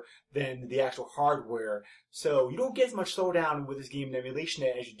better than the actual hardware. So you don't get as much slowdown with this game in emulation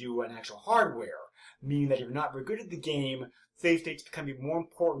as you do on actual hardware, meaning that if you're not very good at the game, save states become even more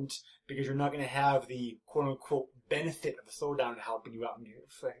important, because you're not going to have the quote-unquote benefit of the slowdown helping you out in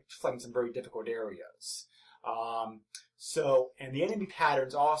fighting some very difficult areas. And the enemy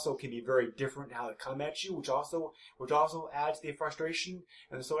patterns also can be very different in how they come at you, which also adds to the frustration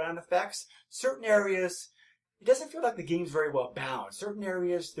and the slowdown effects. Certain areas, it doesn't feel like the game's very well balanced. Certain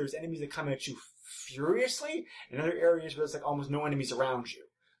areas, there's enemies that come at you furiously, and other areas where there's like almost no enemies around you.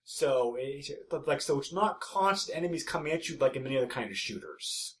 So it's not constant enemies coming at you like in many other kind of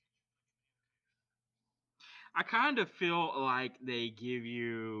shooters. I kind of feel like they give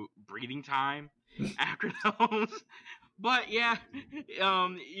you breathing time after those. But yeah,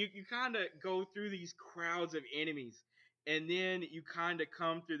 you kind of go through these crowds of enemies, and then you kind of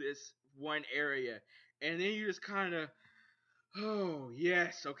come through this one area, and then you just kind of, oh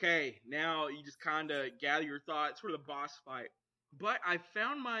yes, okay, now you just kind of gather your thoughts for the boss fight. But I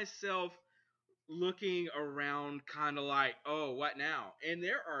found myself looking around kind of like, oh, what now? And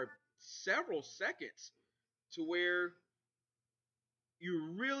there are several seconds to where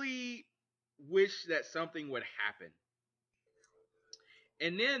you really wish that something would happen.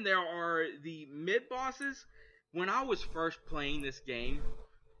 And then there are the mid-bosses. When I was first playing this game,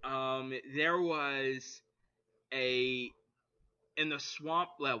 there was in the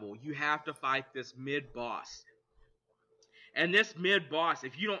swamp level, you have to fight this mid-boss. And this mid-boss,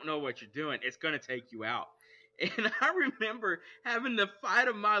 if you don't know what you're doing, it's going to take you out. And I remember having the fight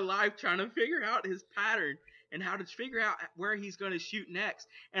of my life trying to figure out his pattern and how to figure out where he's going to shoot next.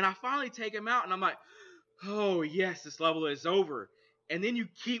 And I finally take him out, and I'm like, oh, yes, this level is over. And then you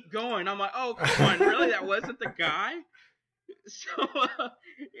keep going. I'm like, oh, come on, really? That wasn't the guy? So,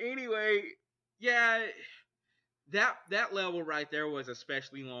 anyway, yeah, that level right there was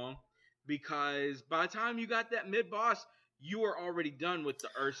especially long, because by the time you got that mid-boss, you were already done with the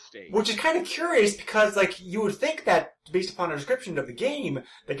Earth stage. Which is kind of curious, because you would think that, based upon a description of the game,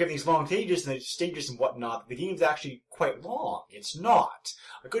 that given these long stages and whatnot, the game's actually quite long. It's not.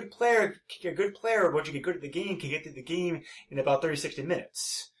 A good player, once you get good at the game, can get through the game in about 30-60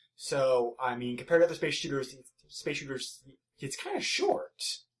 minutes. So, I mean, compared to other space shooters, it's kind of short.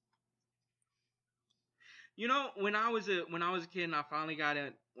 When I was a kid and I finally got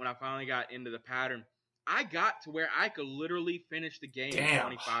into the pattern, I got to where I could literally finish the game in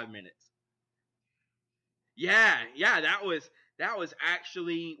 25 minutes. Yeah, that was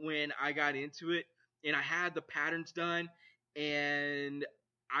actually when I got into it, and I had the patterns done, and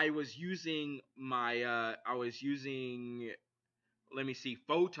I was using let me see,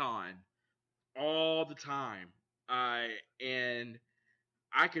 Photon all the time, and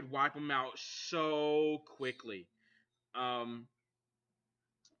I could wipe them out so quickly, and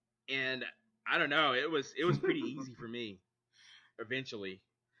I don't know, it was pretty easy for me eventually.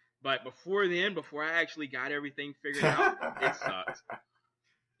 But before I actually got everything figured out, it sucked.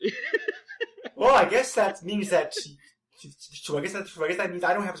 Well, I guess that means that. So I guess that means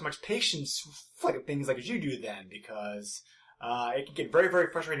I don't have as much patience for things like as you do then, because it can get very, very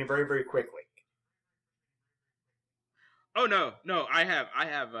frustrating very, very quickly. Oh no, I have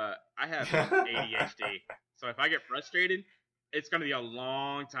ADHD. So if I get frustrated, it's gonna be a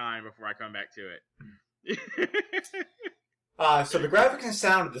long time before I come back to it. So the graphics and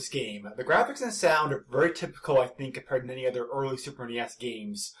sound of this game, the graphics and sound are very typical, I think, compared to any other early Super NES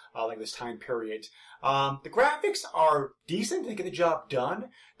games like this time period. The graphics are decent; they get the job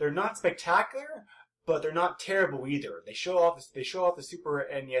done. They're not spectacular, but they're not terrible either. They show off the Super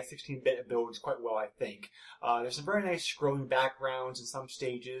NES 16-bit abilities quite well, I think. There's some very nice scrolling backgrounds in some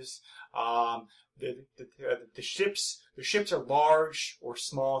stages. The ships are large or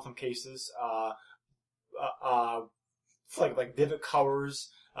small in some cases. Like vivid colors,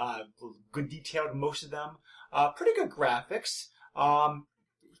 good detail to most of them. Pretty good graphics.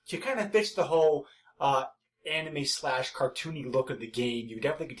 It kind of fits the whole anime / cartoony look of the game. You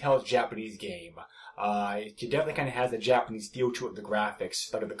definitely can tell it's a Japanese game. It definitely kind of has a Japanese feel to it, the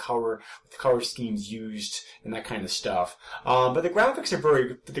graphics, like the color schemes used and that kind of stuff. But the graphics are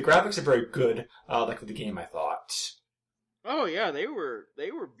very good, like with the game, I thought. Oh yeah, they were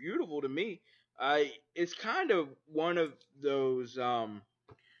beautiful to me. It's kind of one of those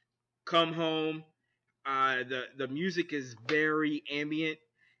come home. The music is very ambient.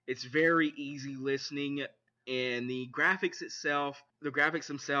 It's very easy listening, and the graphics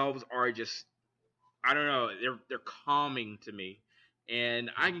themselves are just, I don't know, they're calming to me, and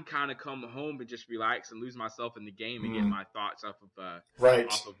I can kind of come home and just relax and lose myself in the game and get my thoughts off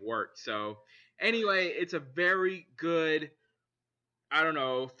of work. So anyway, it's a very good, I don't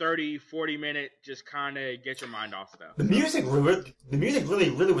know, 30, 40 minute, just kind of get your mind off stuff. The music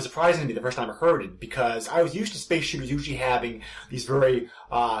really was surprising to me the first time I heard it, because I was used to space shooters usually having these very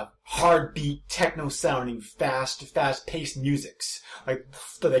hard beat, techno sounding, fast paced musics, like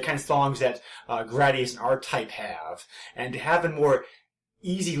the kind of songs that Gradius and R-Type have, and to have a more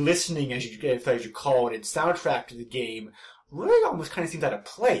easy listening, as you call it, and soundtrack to the game really almost kind of seems out of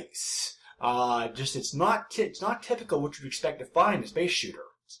place. It's not typical what you'd expect to find in a space shooter.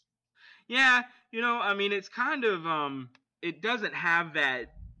 Yeah, I mean, it's kind of, it doesn't have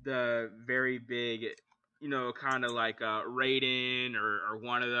the very big, kind of like Raiden or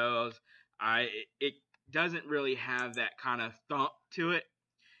one of those. It doesn't really have that kind of thump to it.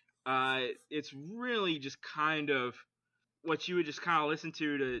 It's really just kind of what you would just kind of listen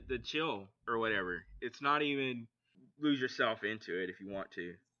to chill or whatever. It's not even lose yourself into it if you want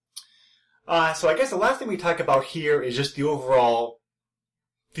to. So I guess the last thing we talk about here is just the overall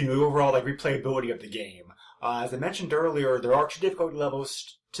like replayability of the game. As I mentioned earlier, there are 2 difficulty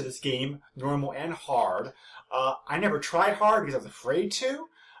levels to this game, normal and hard. I never tried hard because I was afraid to.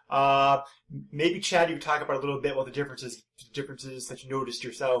 Maybe Chad, you could talk about a little bit what the differences that you noticed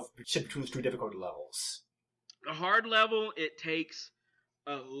yourself between those 2 difficulty levels. The hard level, it takes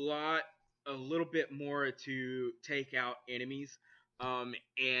a little bit more to take out enemies,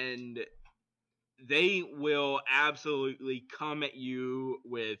 and they will absolutely come at you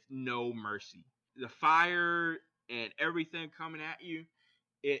with no mercy. The fire and everything coming at you,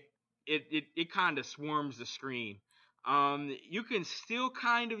 it kind of swarms the screen. You can still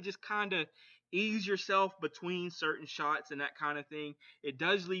kind of ease yourself between certain shots and that kind of thing. It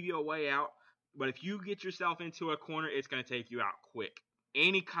does leave you a way out, but if you get yourself into a corner, it's going to take you out quick.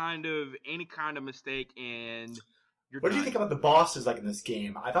 Any kind of mistake and what do you think about the bosses like in this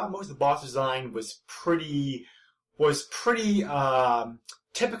game? I thought most of the boss design was pretty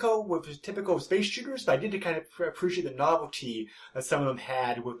typical with space shooters, but I did kind of appreciate the novelty that some of them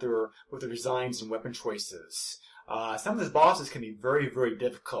had with their designs and weapon choices. Some of these bosses can be very, very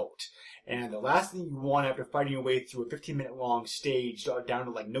difficult, and the last thing you want after fighting your way through a 15-minute long stage down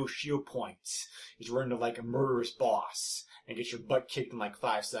to like no shield points is run into like a murderous boss and get your butt kicked in like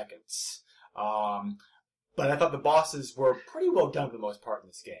 5 seconds. But I thought the bosses were pretty well done for the most part in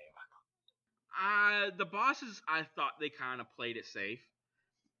this game. The bosses, I thought they kind of played it safe.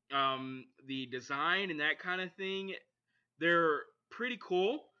 the design and that kind of thing, they're pretty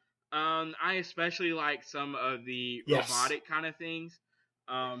cool. I especially like some of the robotic kind of things.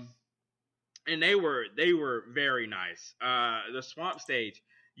 And they were very nice. The swamp stage,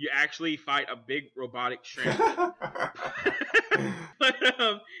 you actually fight a big robotic shrimp. But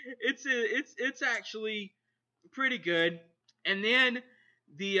it's actually pretty good. And then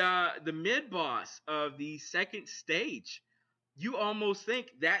the mid boss of the second stage, you almost think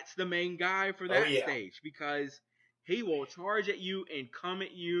that's the main guy for that stage, because he will charge at you and come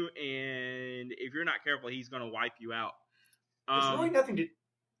at you, and if you're not careful, he's gonna wipe you out. There's really nothing to.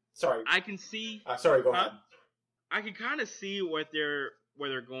 Sorry, I can see. Sorry, go ahead. I can kind of see where they're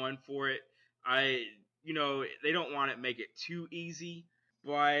going for it. They don't want to make it too easy,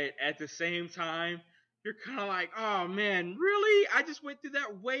 but at the same time, you're kind of like, oh man, really? I just went through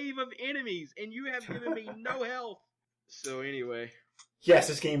that wave of enemies, and you have given me no health. So anyway, yes,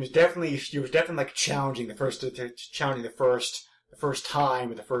 this game is definitely like challenging the first time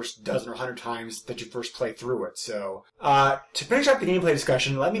or the first dozen or 100 times that you first play through it. So, to finish up the gameplay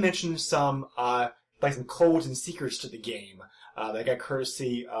discussion, let me mention some codes and secrets to the game that I got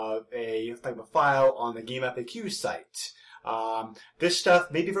courtesy of a file on the Game FAQ site. This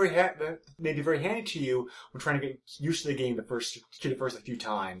stuff may be very handy to you when trying to get used to the game the first few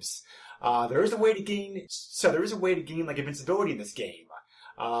times. There is a way to gain like invincibility in this game.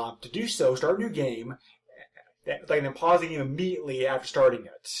 To do so, start a new game, then pause the game immediately after starting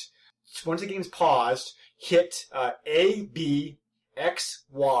it. Once the game's paused, hit A, B, X,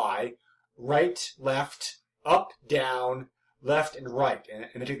 Y, right, left, up, down, left, and right, and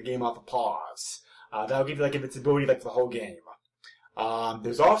then take the game off of pause. That'll give you invincibility for the whole game.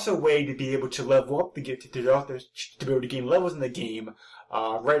 There's also a way to be able to level up to be able to gain levels in the game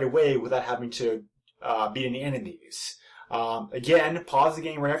right away without having to beat any enemies. Again, pause the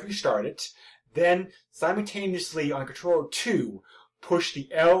game right after you start it. Then, simultaneously on controller 2, push the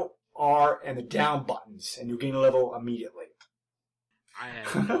L, R, and the down buttons, and you'll gain a level immediately. I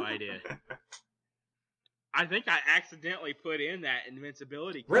have no idea. I think I accidentally put in that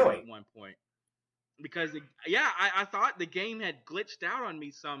invincibility code at one point. Because, I thought the game had glitched out on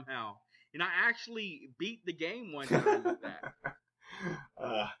me somehow. And I actually beat the game one time with that.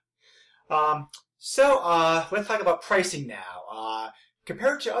 Let's talk about pricing now.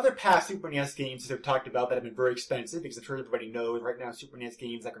 Compared to other past Super NES games that we've talked about that have been very expensive, because I'm sure everybody knows right now Super NES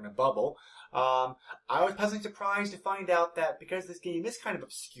games are in a bubble, I was pleasantly surprised to find out that because this game is kind of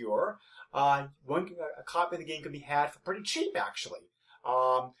obscure, a copy of the game can be had for pretty cheap, actually.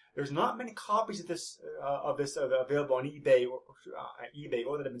 There's not many copies of this available on eBay or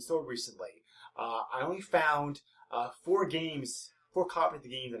that have been sold recently. I only found 4 copies of the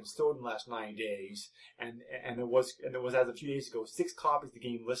game that have sold in the last 9 days, and there was as of a few days ago 6 copies of the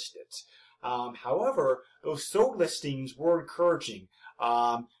game listed. However, those sold listings were encouraging.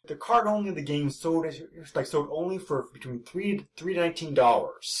 The card only of the game sold only for between $3 to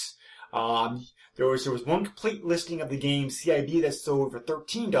 $19. There was one complete listing of the game CIB that sold for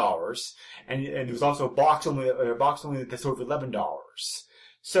 $13, and there was also a box only that sold for $11.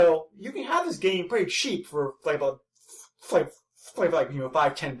 So you can have this game pretty cheap for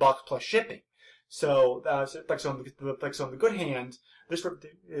 $5-10 plus shipping. So on the good hand,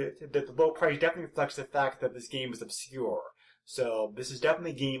 the low price definitely reflects the fact that this game is obscure. So this is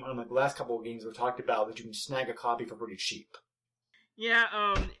definitely a game, unlike the last couple of games we've talked about, that you can snag a copy for pretty cheap.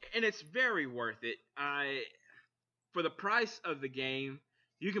 Yeah, and it's very worth it. For the price of the game,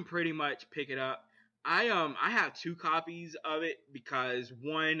 you can pretty much pick it up. I have 2 copies of it because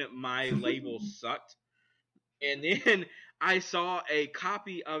one, my label sucked, and then I saw a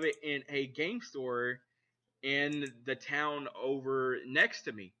copy of it in a game store in the town over next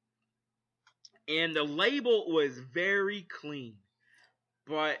to me, and the label was very clean,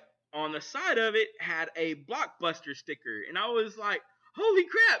 but on the side of it had a Blockbuster sticker, and I was like, holy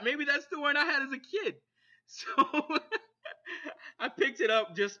crap, maybe that's the one I had as a kid. So I picked it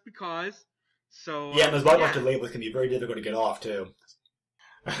up just because. So yeah, and those Blockbuster labels can be very difficult to get off too.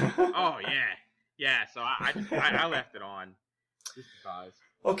 Oh yeah. So I left it on just because.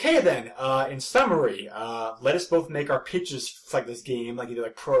 Okay then. In summary, let us both make our pitches for this game, either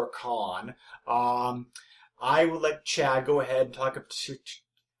pro or con. I would let Chad go ahead and talk about.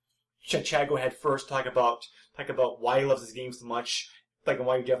 Chad, go ahead first. Talk about why he loves this game so much, and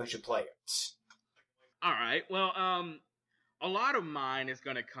why you definitely should play it. All right. Well, a lot of mine is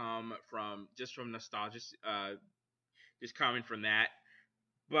going to come from nostalgia, just coming from that.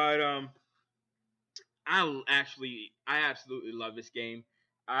 But I absolutely love this game.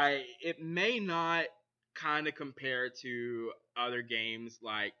 It may not kind of compare to other games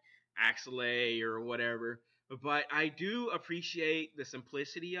like Axelay or whatever. But I do appreciate the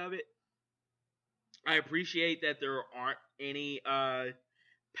simplicity of it. I appreciate that there aren't any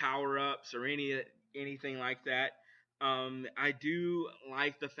power-ups or anything like that. I do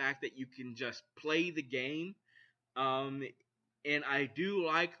like the fact that you can just play the game. And I do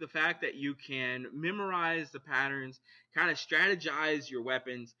like the fact that you can memorize the patterns, kind of strategize your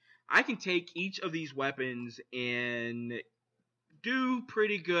weapons. I can take each of these weapons and do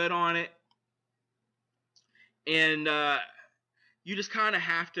pretty good on it. And you just kind of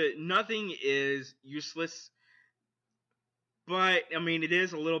have to, nothing is useless. But, I mean, it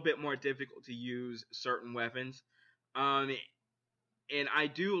is a little bit more difficult to use certain weapons. And I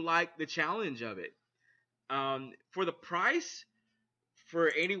do like the challenge of it. For the price,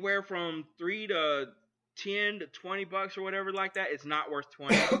 for anywhere from $3 to $10 to $20 or whatever like that, it's not worth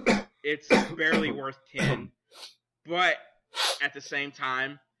 $20. It's barely worth $10. But at the same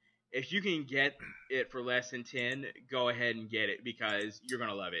time, if you can get it for less than $10, go ahead and get it because you're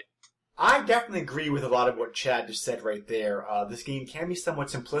gonna love it. I definitely agree with a lot of what Chad just said right there. This game can be somewhat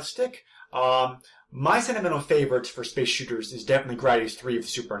simplistic. My sentimental favorite for space shooters is definitely Gradius 3 of the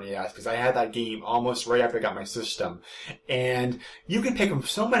Super NES, because I had that game almost right after I got my system. And you can pick from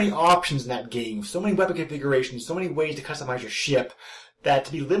so many options in that game, so many weapon configurations, so many ways to customize your ship, that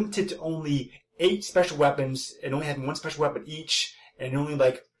to be limited to only 8 special weapons, and only having 1 special weapon each, and only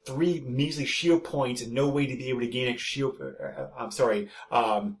like 3 measly shield points, and no way to be able to gain extra shield,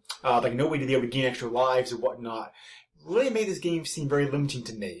 like no way to be able to gain extra lives or whatnot, really made this game seem very limiting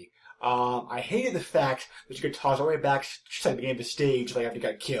to me. I hated the fact that you could toss all the way back to the beginning of the stage like after you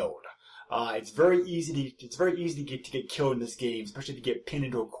got killed. It's very easy to get killed in this game, especially if you get pinned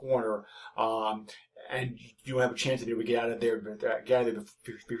into a corner, and you don't have a chance to be able to get out of there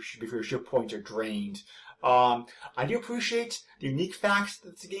before your shield points are drained. I do appreciate the unique facts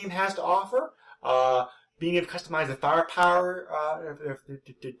that this game has to offer. Being able to customize the firepower,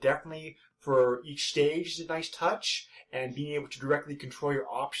 definitely for each stage is a nice touch, and being able to directly control your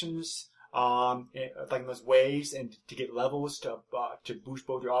options, like in those ways, and to get levels to boost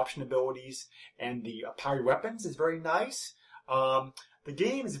both your option abilities and the power your weapons is very nice. The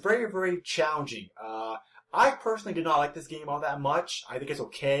game is very, very challenging. I personally did not like this game all that much. I think it's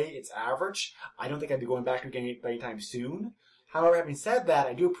okay. It's average. I don't think I'd be going back to the game anytime soon. However, having said that,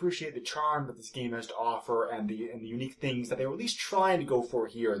 I do appreciate the charm that this game has to offer and the unique things that they were at least trying to go for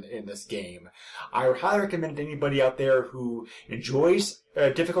here in this game. I would highly recommend to anybody out there who enjoys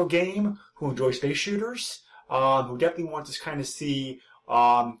a difficult game, who enjoys space shooters, who definitely wants to kind of see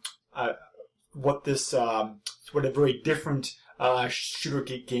what a very different shooter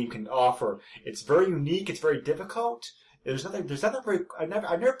game can offer. It's very unique. It's very difficult. There's nothing very. I've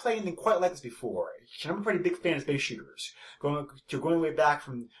never played anything quite like this before. I'm a pretty big fan of space shooters. Going way back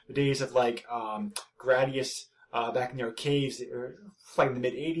from the days of like Gradius back in the arcades, like in the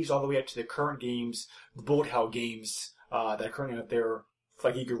mid '80s, all the way up to the current games, the bullet hell games that are currently out there,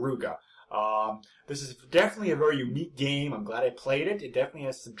 like Ikaruga. This is definitely a very unique game. I'm glad I played it. It definitely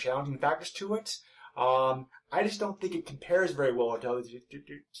has some challenging factors to it. I just don't think it compares very well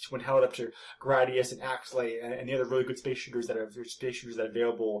when held up to Gradius and Axelay and the other really good space shooters that are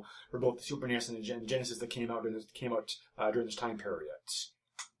available for both the Super NES and the Genesis that came out during this time period.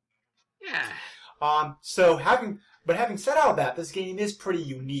 Yeah. Having said all that, this game is pretty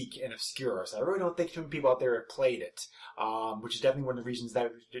unique and obscure. So I really don't think too many people out there have played it, which is definitely one of the reasons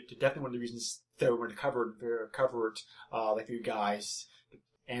that we're going to cover it like you guys.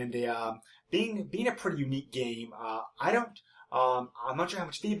 And being a pretty unique game, I'm not sure how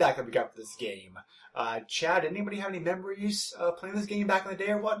much feedback that we got for this game. Chad, did anybody have any memories playing this game back in the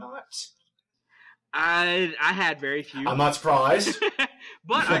day or whatnot? I had very few. I'm not surprised.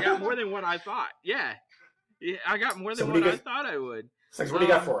 But I got more than what I thought. Yeah, I got more than what I thought I would. So what do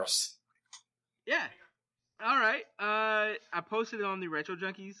you got for us? Yeah. All right. I posted it on the Retro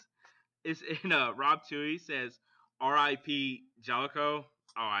Junkies. It's in Rob Tui says R.I.P. Jellicoe.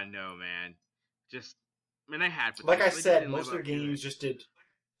 Oh, I know, man. They had potential. Like I said, most of their games just elicited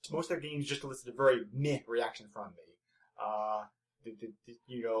a very meh reaction from me.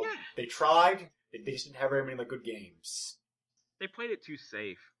 They tried. They just didn't have very many good games. They played it too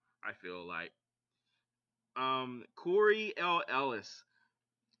safe, I feel like. Corey L. Ellis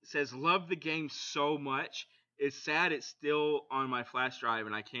says, love the game so much. It's sad it's still on my flash drive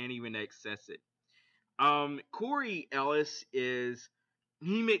and I can't even access it. Corey Ellis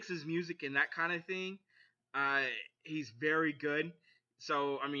he mixes music and that kind of thing. He's very good.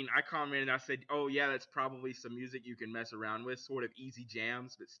 So, I commented and I said, oh yeah, that's probably some music you can mess around with, sort of easy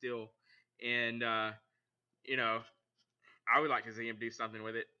jams, but still. And, I would like to see him do something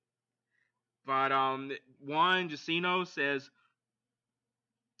with it. But Juan Jacino says,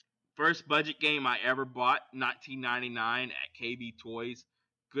 first budget game I ever bought, 1999 at KB Toys.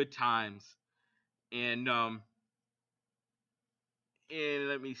 Good times. And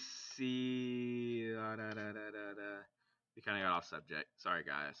let me see. We kind of got off subject. Sorry,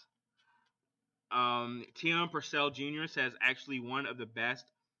 guys. Tim Purcell Jr. says, actually one of the best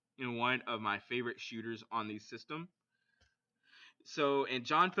and one of my favorite shooters on the system. So, and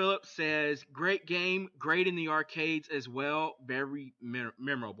John Phillips says, great game, great in the arcades as well, very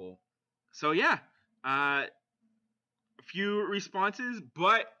memorable. So yeah, a few responses,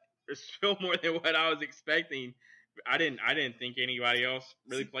 but it's still more than what I was expecting. I didn't think anybody else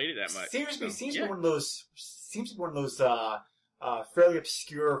really played it that much. Seriously, so, seems to be one of those fairly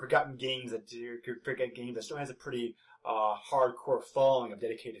obscure, forgotten games that still has a pretty hardcore following of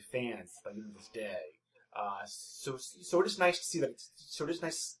dedicated fans by the end of this day. So it is nice to see that. So it is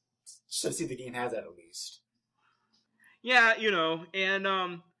nice to see the game has that at least. Yeah,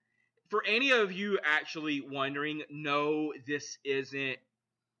 and for any of you actually wondering, no, this isn't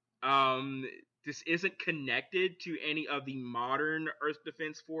connected to any of the modern Earth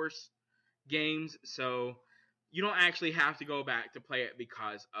Defense Force games, so you don't actually have to go back to play it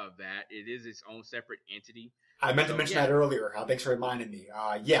because of that. It is its own separate entity. I meant to mention that earlier. Thanks for reminding me.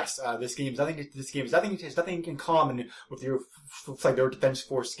 Yes, this game has nothing in common with the Earth Defense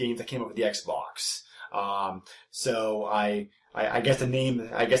Force games that came out with the Xbox. So I guess the name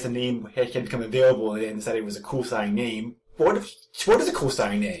had become available and decided it was a cool sounding name. What is a cool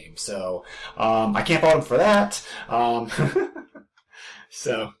sounding name? So I can't fault him for that.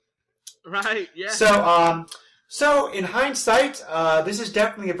 So right, yeah. So in hindsight, this is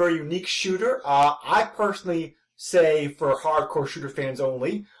definitely a very unique shooter. I personally say for hardcore shooter fans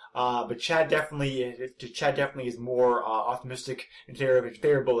only. But Chad definitely is more optimistic and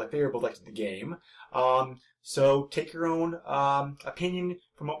favorable to the game. So take your own opinion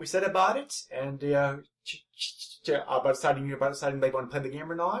from what we said about it, and about deciding if you want to play the game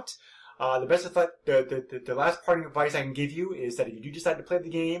or not. The last parting advice I can give you is that if you do decide to play the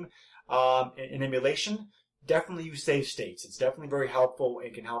game in emulation, definitely use save states. It's definitely very helpful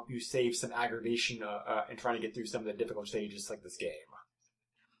and can help you save some aggravation in trying to get through some of the difficult stages like this game.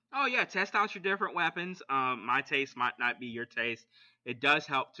 Oh yeah, test out your different weapons. My taste might not be your taste. It does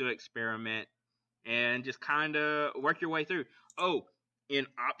help to experiment and just kind of work your way through. Oh, in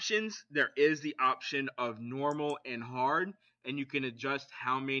options, there is the option of normal and hard, and you can adjust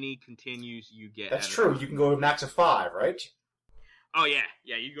how many continues you get. That's true. You can go to max of 5, right? Oh yeah,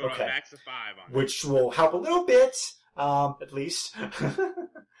 you can go to max of 5 on which will help a little bit, at least.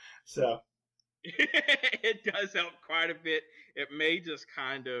 So it does help quite a bit. It may just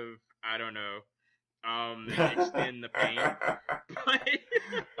kind of, I don't know, extend the pain, but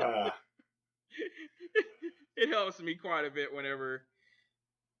it helps me quite a bit whenever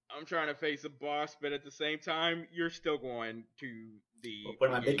I'm trying to face a boss, but at the same time, you're still going to the one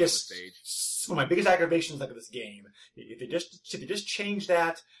of my biggest aggravations like this game. If you just change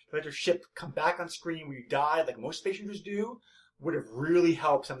that to let your ship come back on screen when you die, like most space shooters do, would have really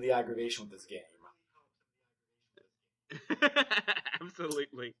helped some of the aggravation with this game.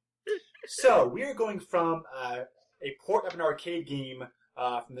 Absolutely. So we are going from a port of an arcade game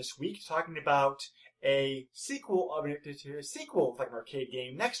from this week, talking about a sequel of an arcade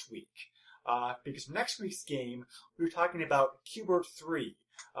game next week. Because for next week's game, we were talking about Q*bert 3,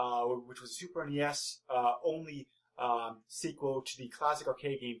 which was a Super NES only sequel to the classic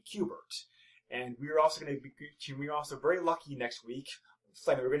arcade game Q*bert. And we are also very lucky next week.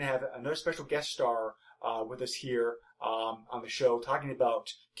 We're going to have another special guest star with us here on the show talking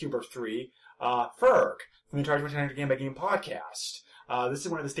about Q*bert 3, Ferg from the Charge 100 Game by Game podcast. This is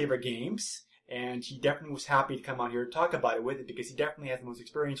one of his favorite games, and he definitely was happy to come on here to talk about it with it because he definitely has the most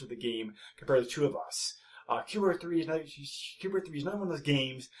experience with the game compared to the two of us. Q*bert 3 is another one of those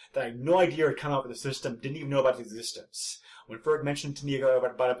games that I had no idea had come out with the system, didn't even know about its existence. When Ferg mentioned to me about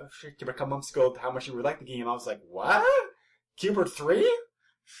a couple months ago how much he would like the game, I was like, what? Q*bert 3?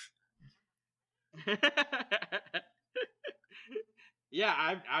 Yeah,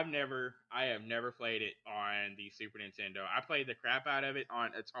 I have never played it on the Super Nintendo. I played the crap out of it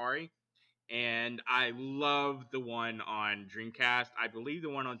on Atari, and I love the one on Dreamcast. I believe the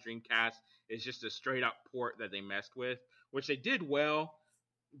one on Dreamcast is just a straight up port that they messed with, which they did well,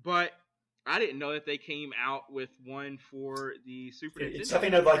 but I didn't know that they came out with one for the Super Nintendo. It's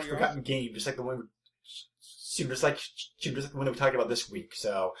something of like forgotten game, just like the one just like the one that we talked about this week.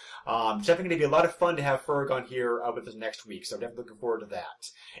 So it's definitely going to be a lot of fun to have Ferg on here with us next week. So I'm definitely looking forward to that.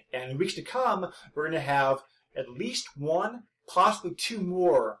 And in weeks to come, we're going to have at least one, possibly two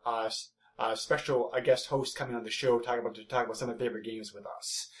more special guest hosts coming on the show talking about some of their favorite games with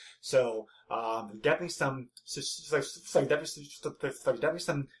us. So definitely some definitely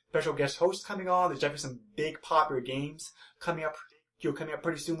some special guest hosts coming on. There's definitely some big popular games coming up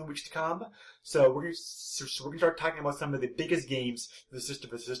pretty soon in the weeks to come. So we're gonna start talking about some of the biggest games for the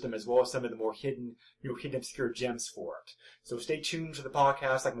system, as well as some of the more hidden obscure gems for it. So stay tuned to the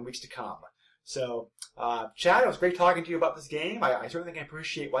podcast in the weeks to come. So, Chad, it was great talking to you about this game. I certainly can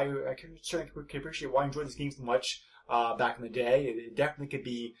appreciate why you enjoyed this game so much back in the day. It definitely could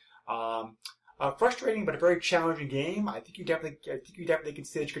be frustrating, but a very challenging game. I think you definitely can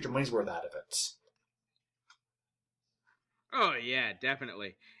say that you get your money's worth out of it. Oh yeah,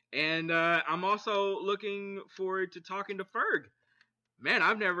 definitely. And I'm also looking forward to talking to Ferg. Man,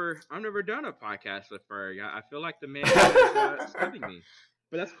 I've never done a podcast with Ferg. I feel like the man is studying me,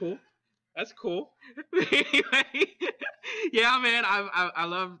 but that's cool. That's cool. Anyway, yeah, man, I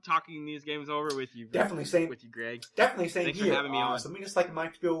love talking these games over with you. Definitely same with you, Greg. Definitely same Thanks here. for having me on. So let me just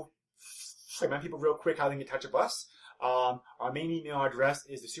remind people real quick how they can get in touch with us. Our main email address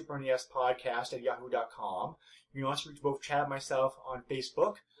is the supernespodcast@yahoo.com. You can also reach both Chad and myself on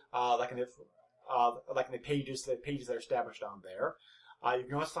Facebook, like in the pages that are established on there. You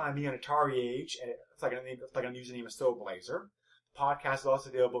can also find me on Atari Age, and it's like a username of Soulblazer. The podcast is also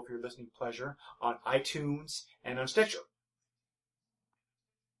available for your listening pleasure on iTunes and on Stitcher.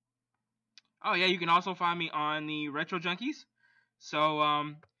 Oh yeah, you can also find me on the Retro Junkies. So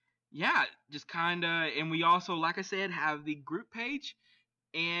yeah, just kind of, and we also, like I said, have the group page,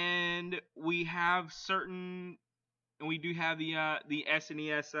 and we do have the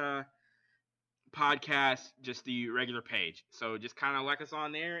SNES podcast, just the regular page. So just kind of like us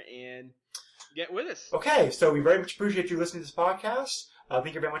on there and get with us. Okay, so we very much appreciate you listening to this podcast.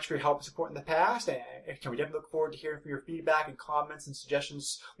 Thank you very much for your help and support in the past, and we definitely look forward to hearing your feedback and comments and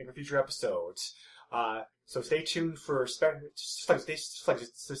suggestions for future episodes. So stay tuned stay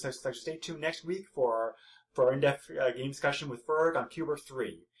tuned next week for our in-depth game discussion with Ferg on Cuber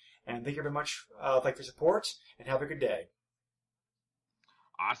 3. And thank you very much for your support, and have a good day.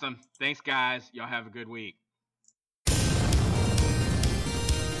 Awesome. Thanks, guys. Y'all have a good week.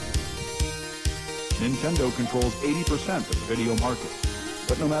 Nintendo controls 80% of the video market.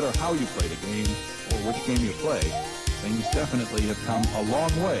 But no matter how you play the game, or which game you play, things definitely have come a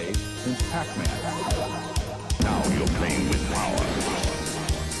long way since Pac-Man. Now you're playing with power.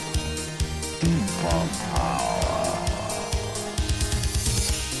 Deep power.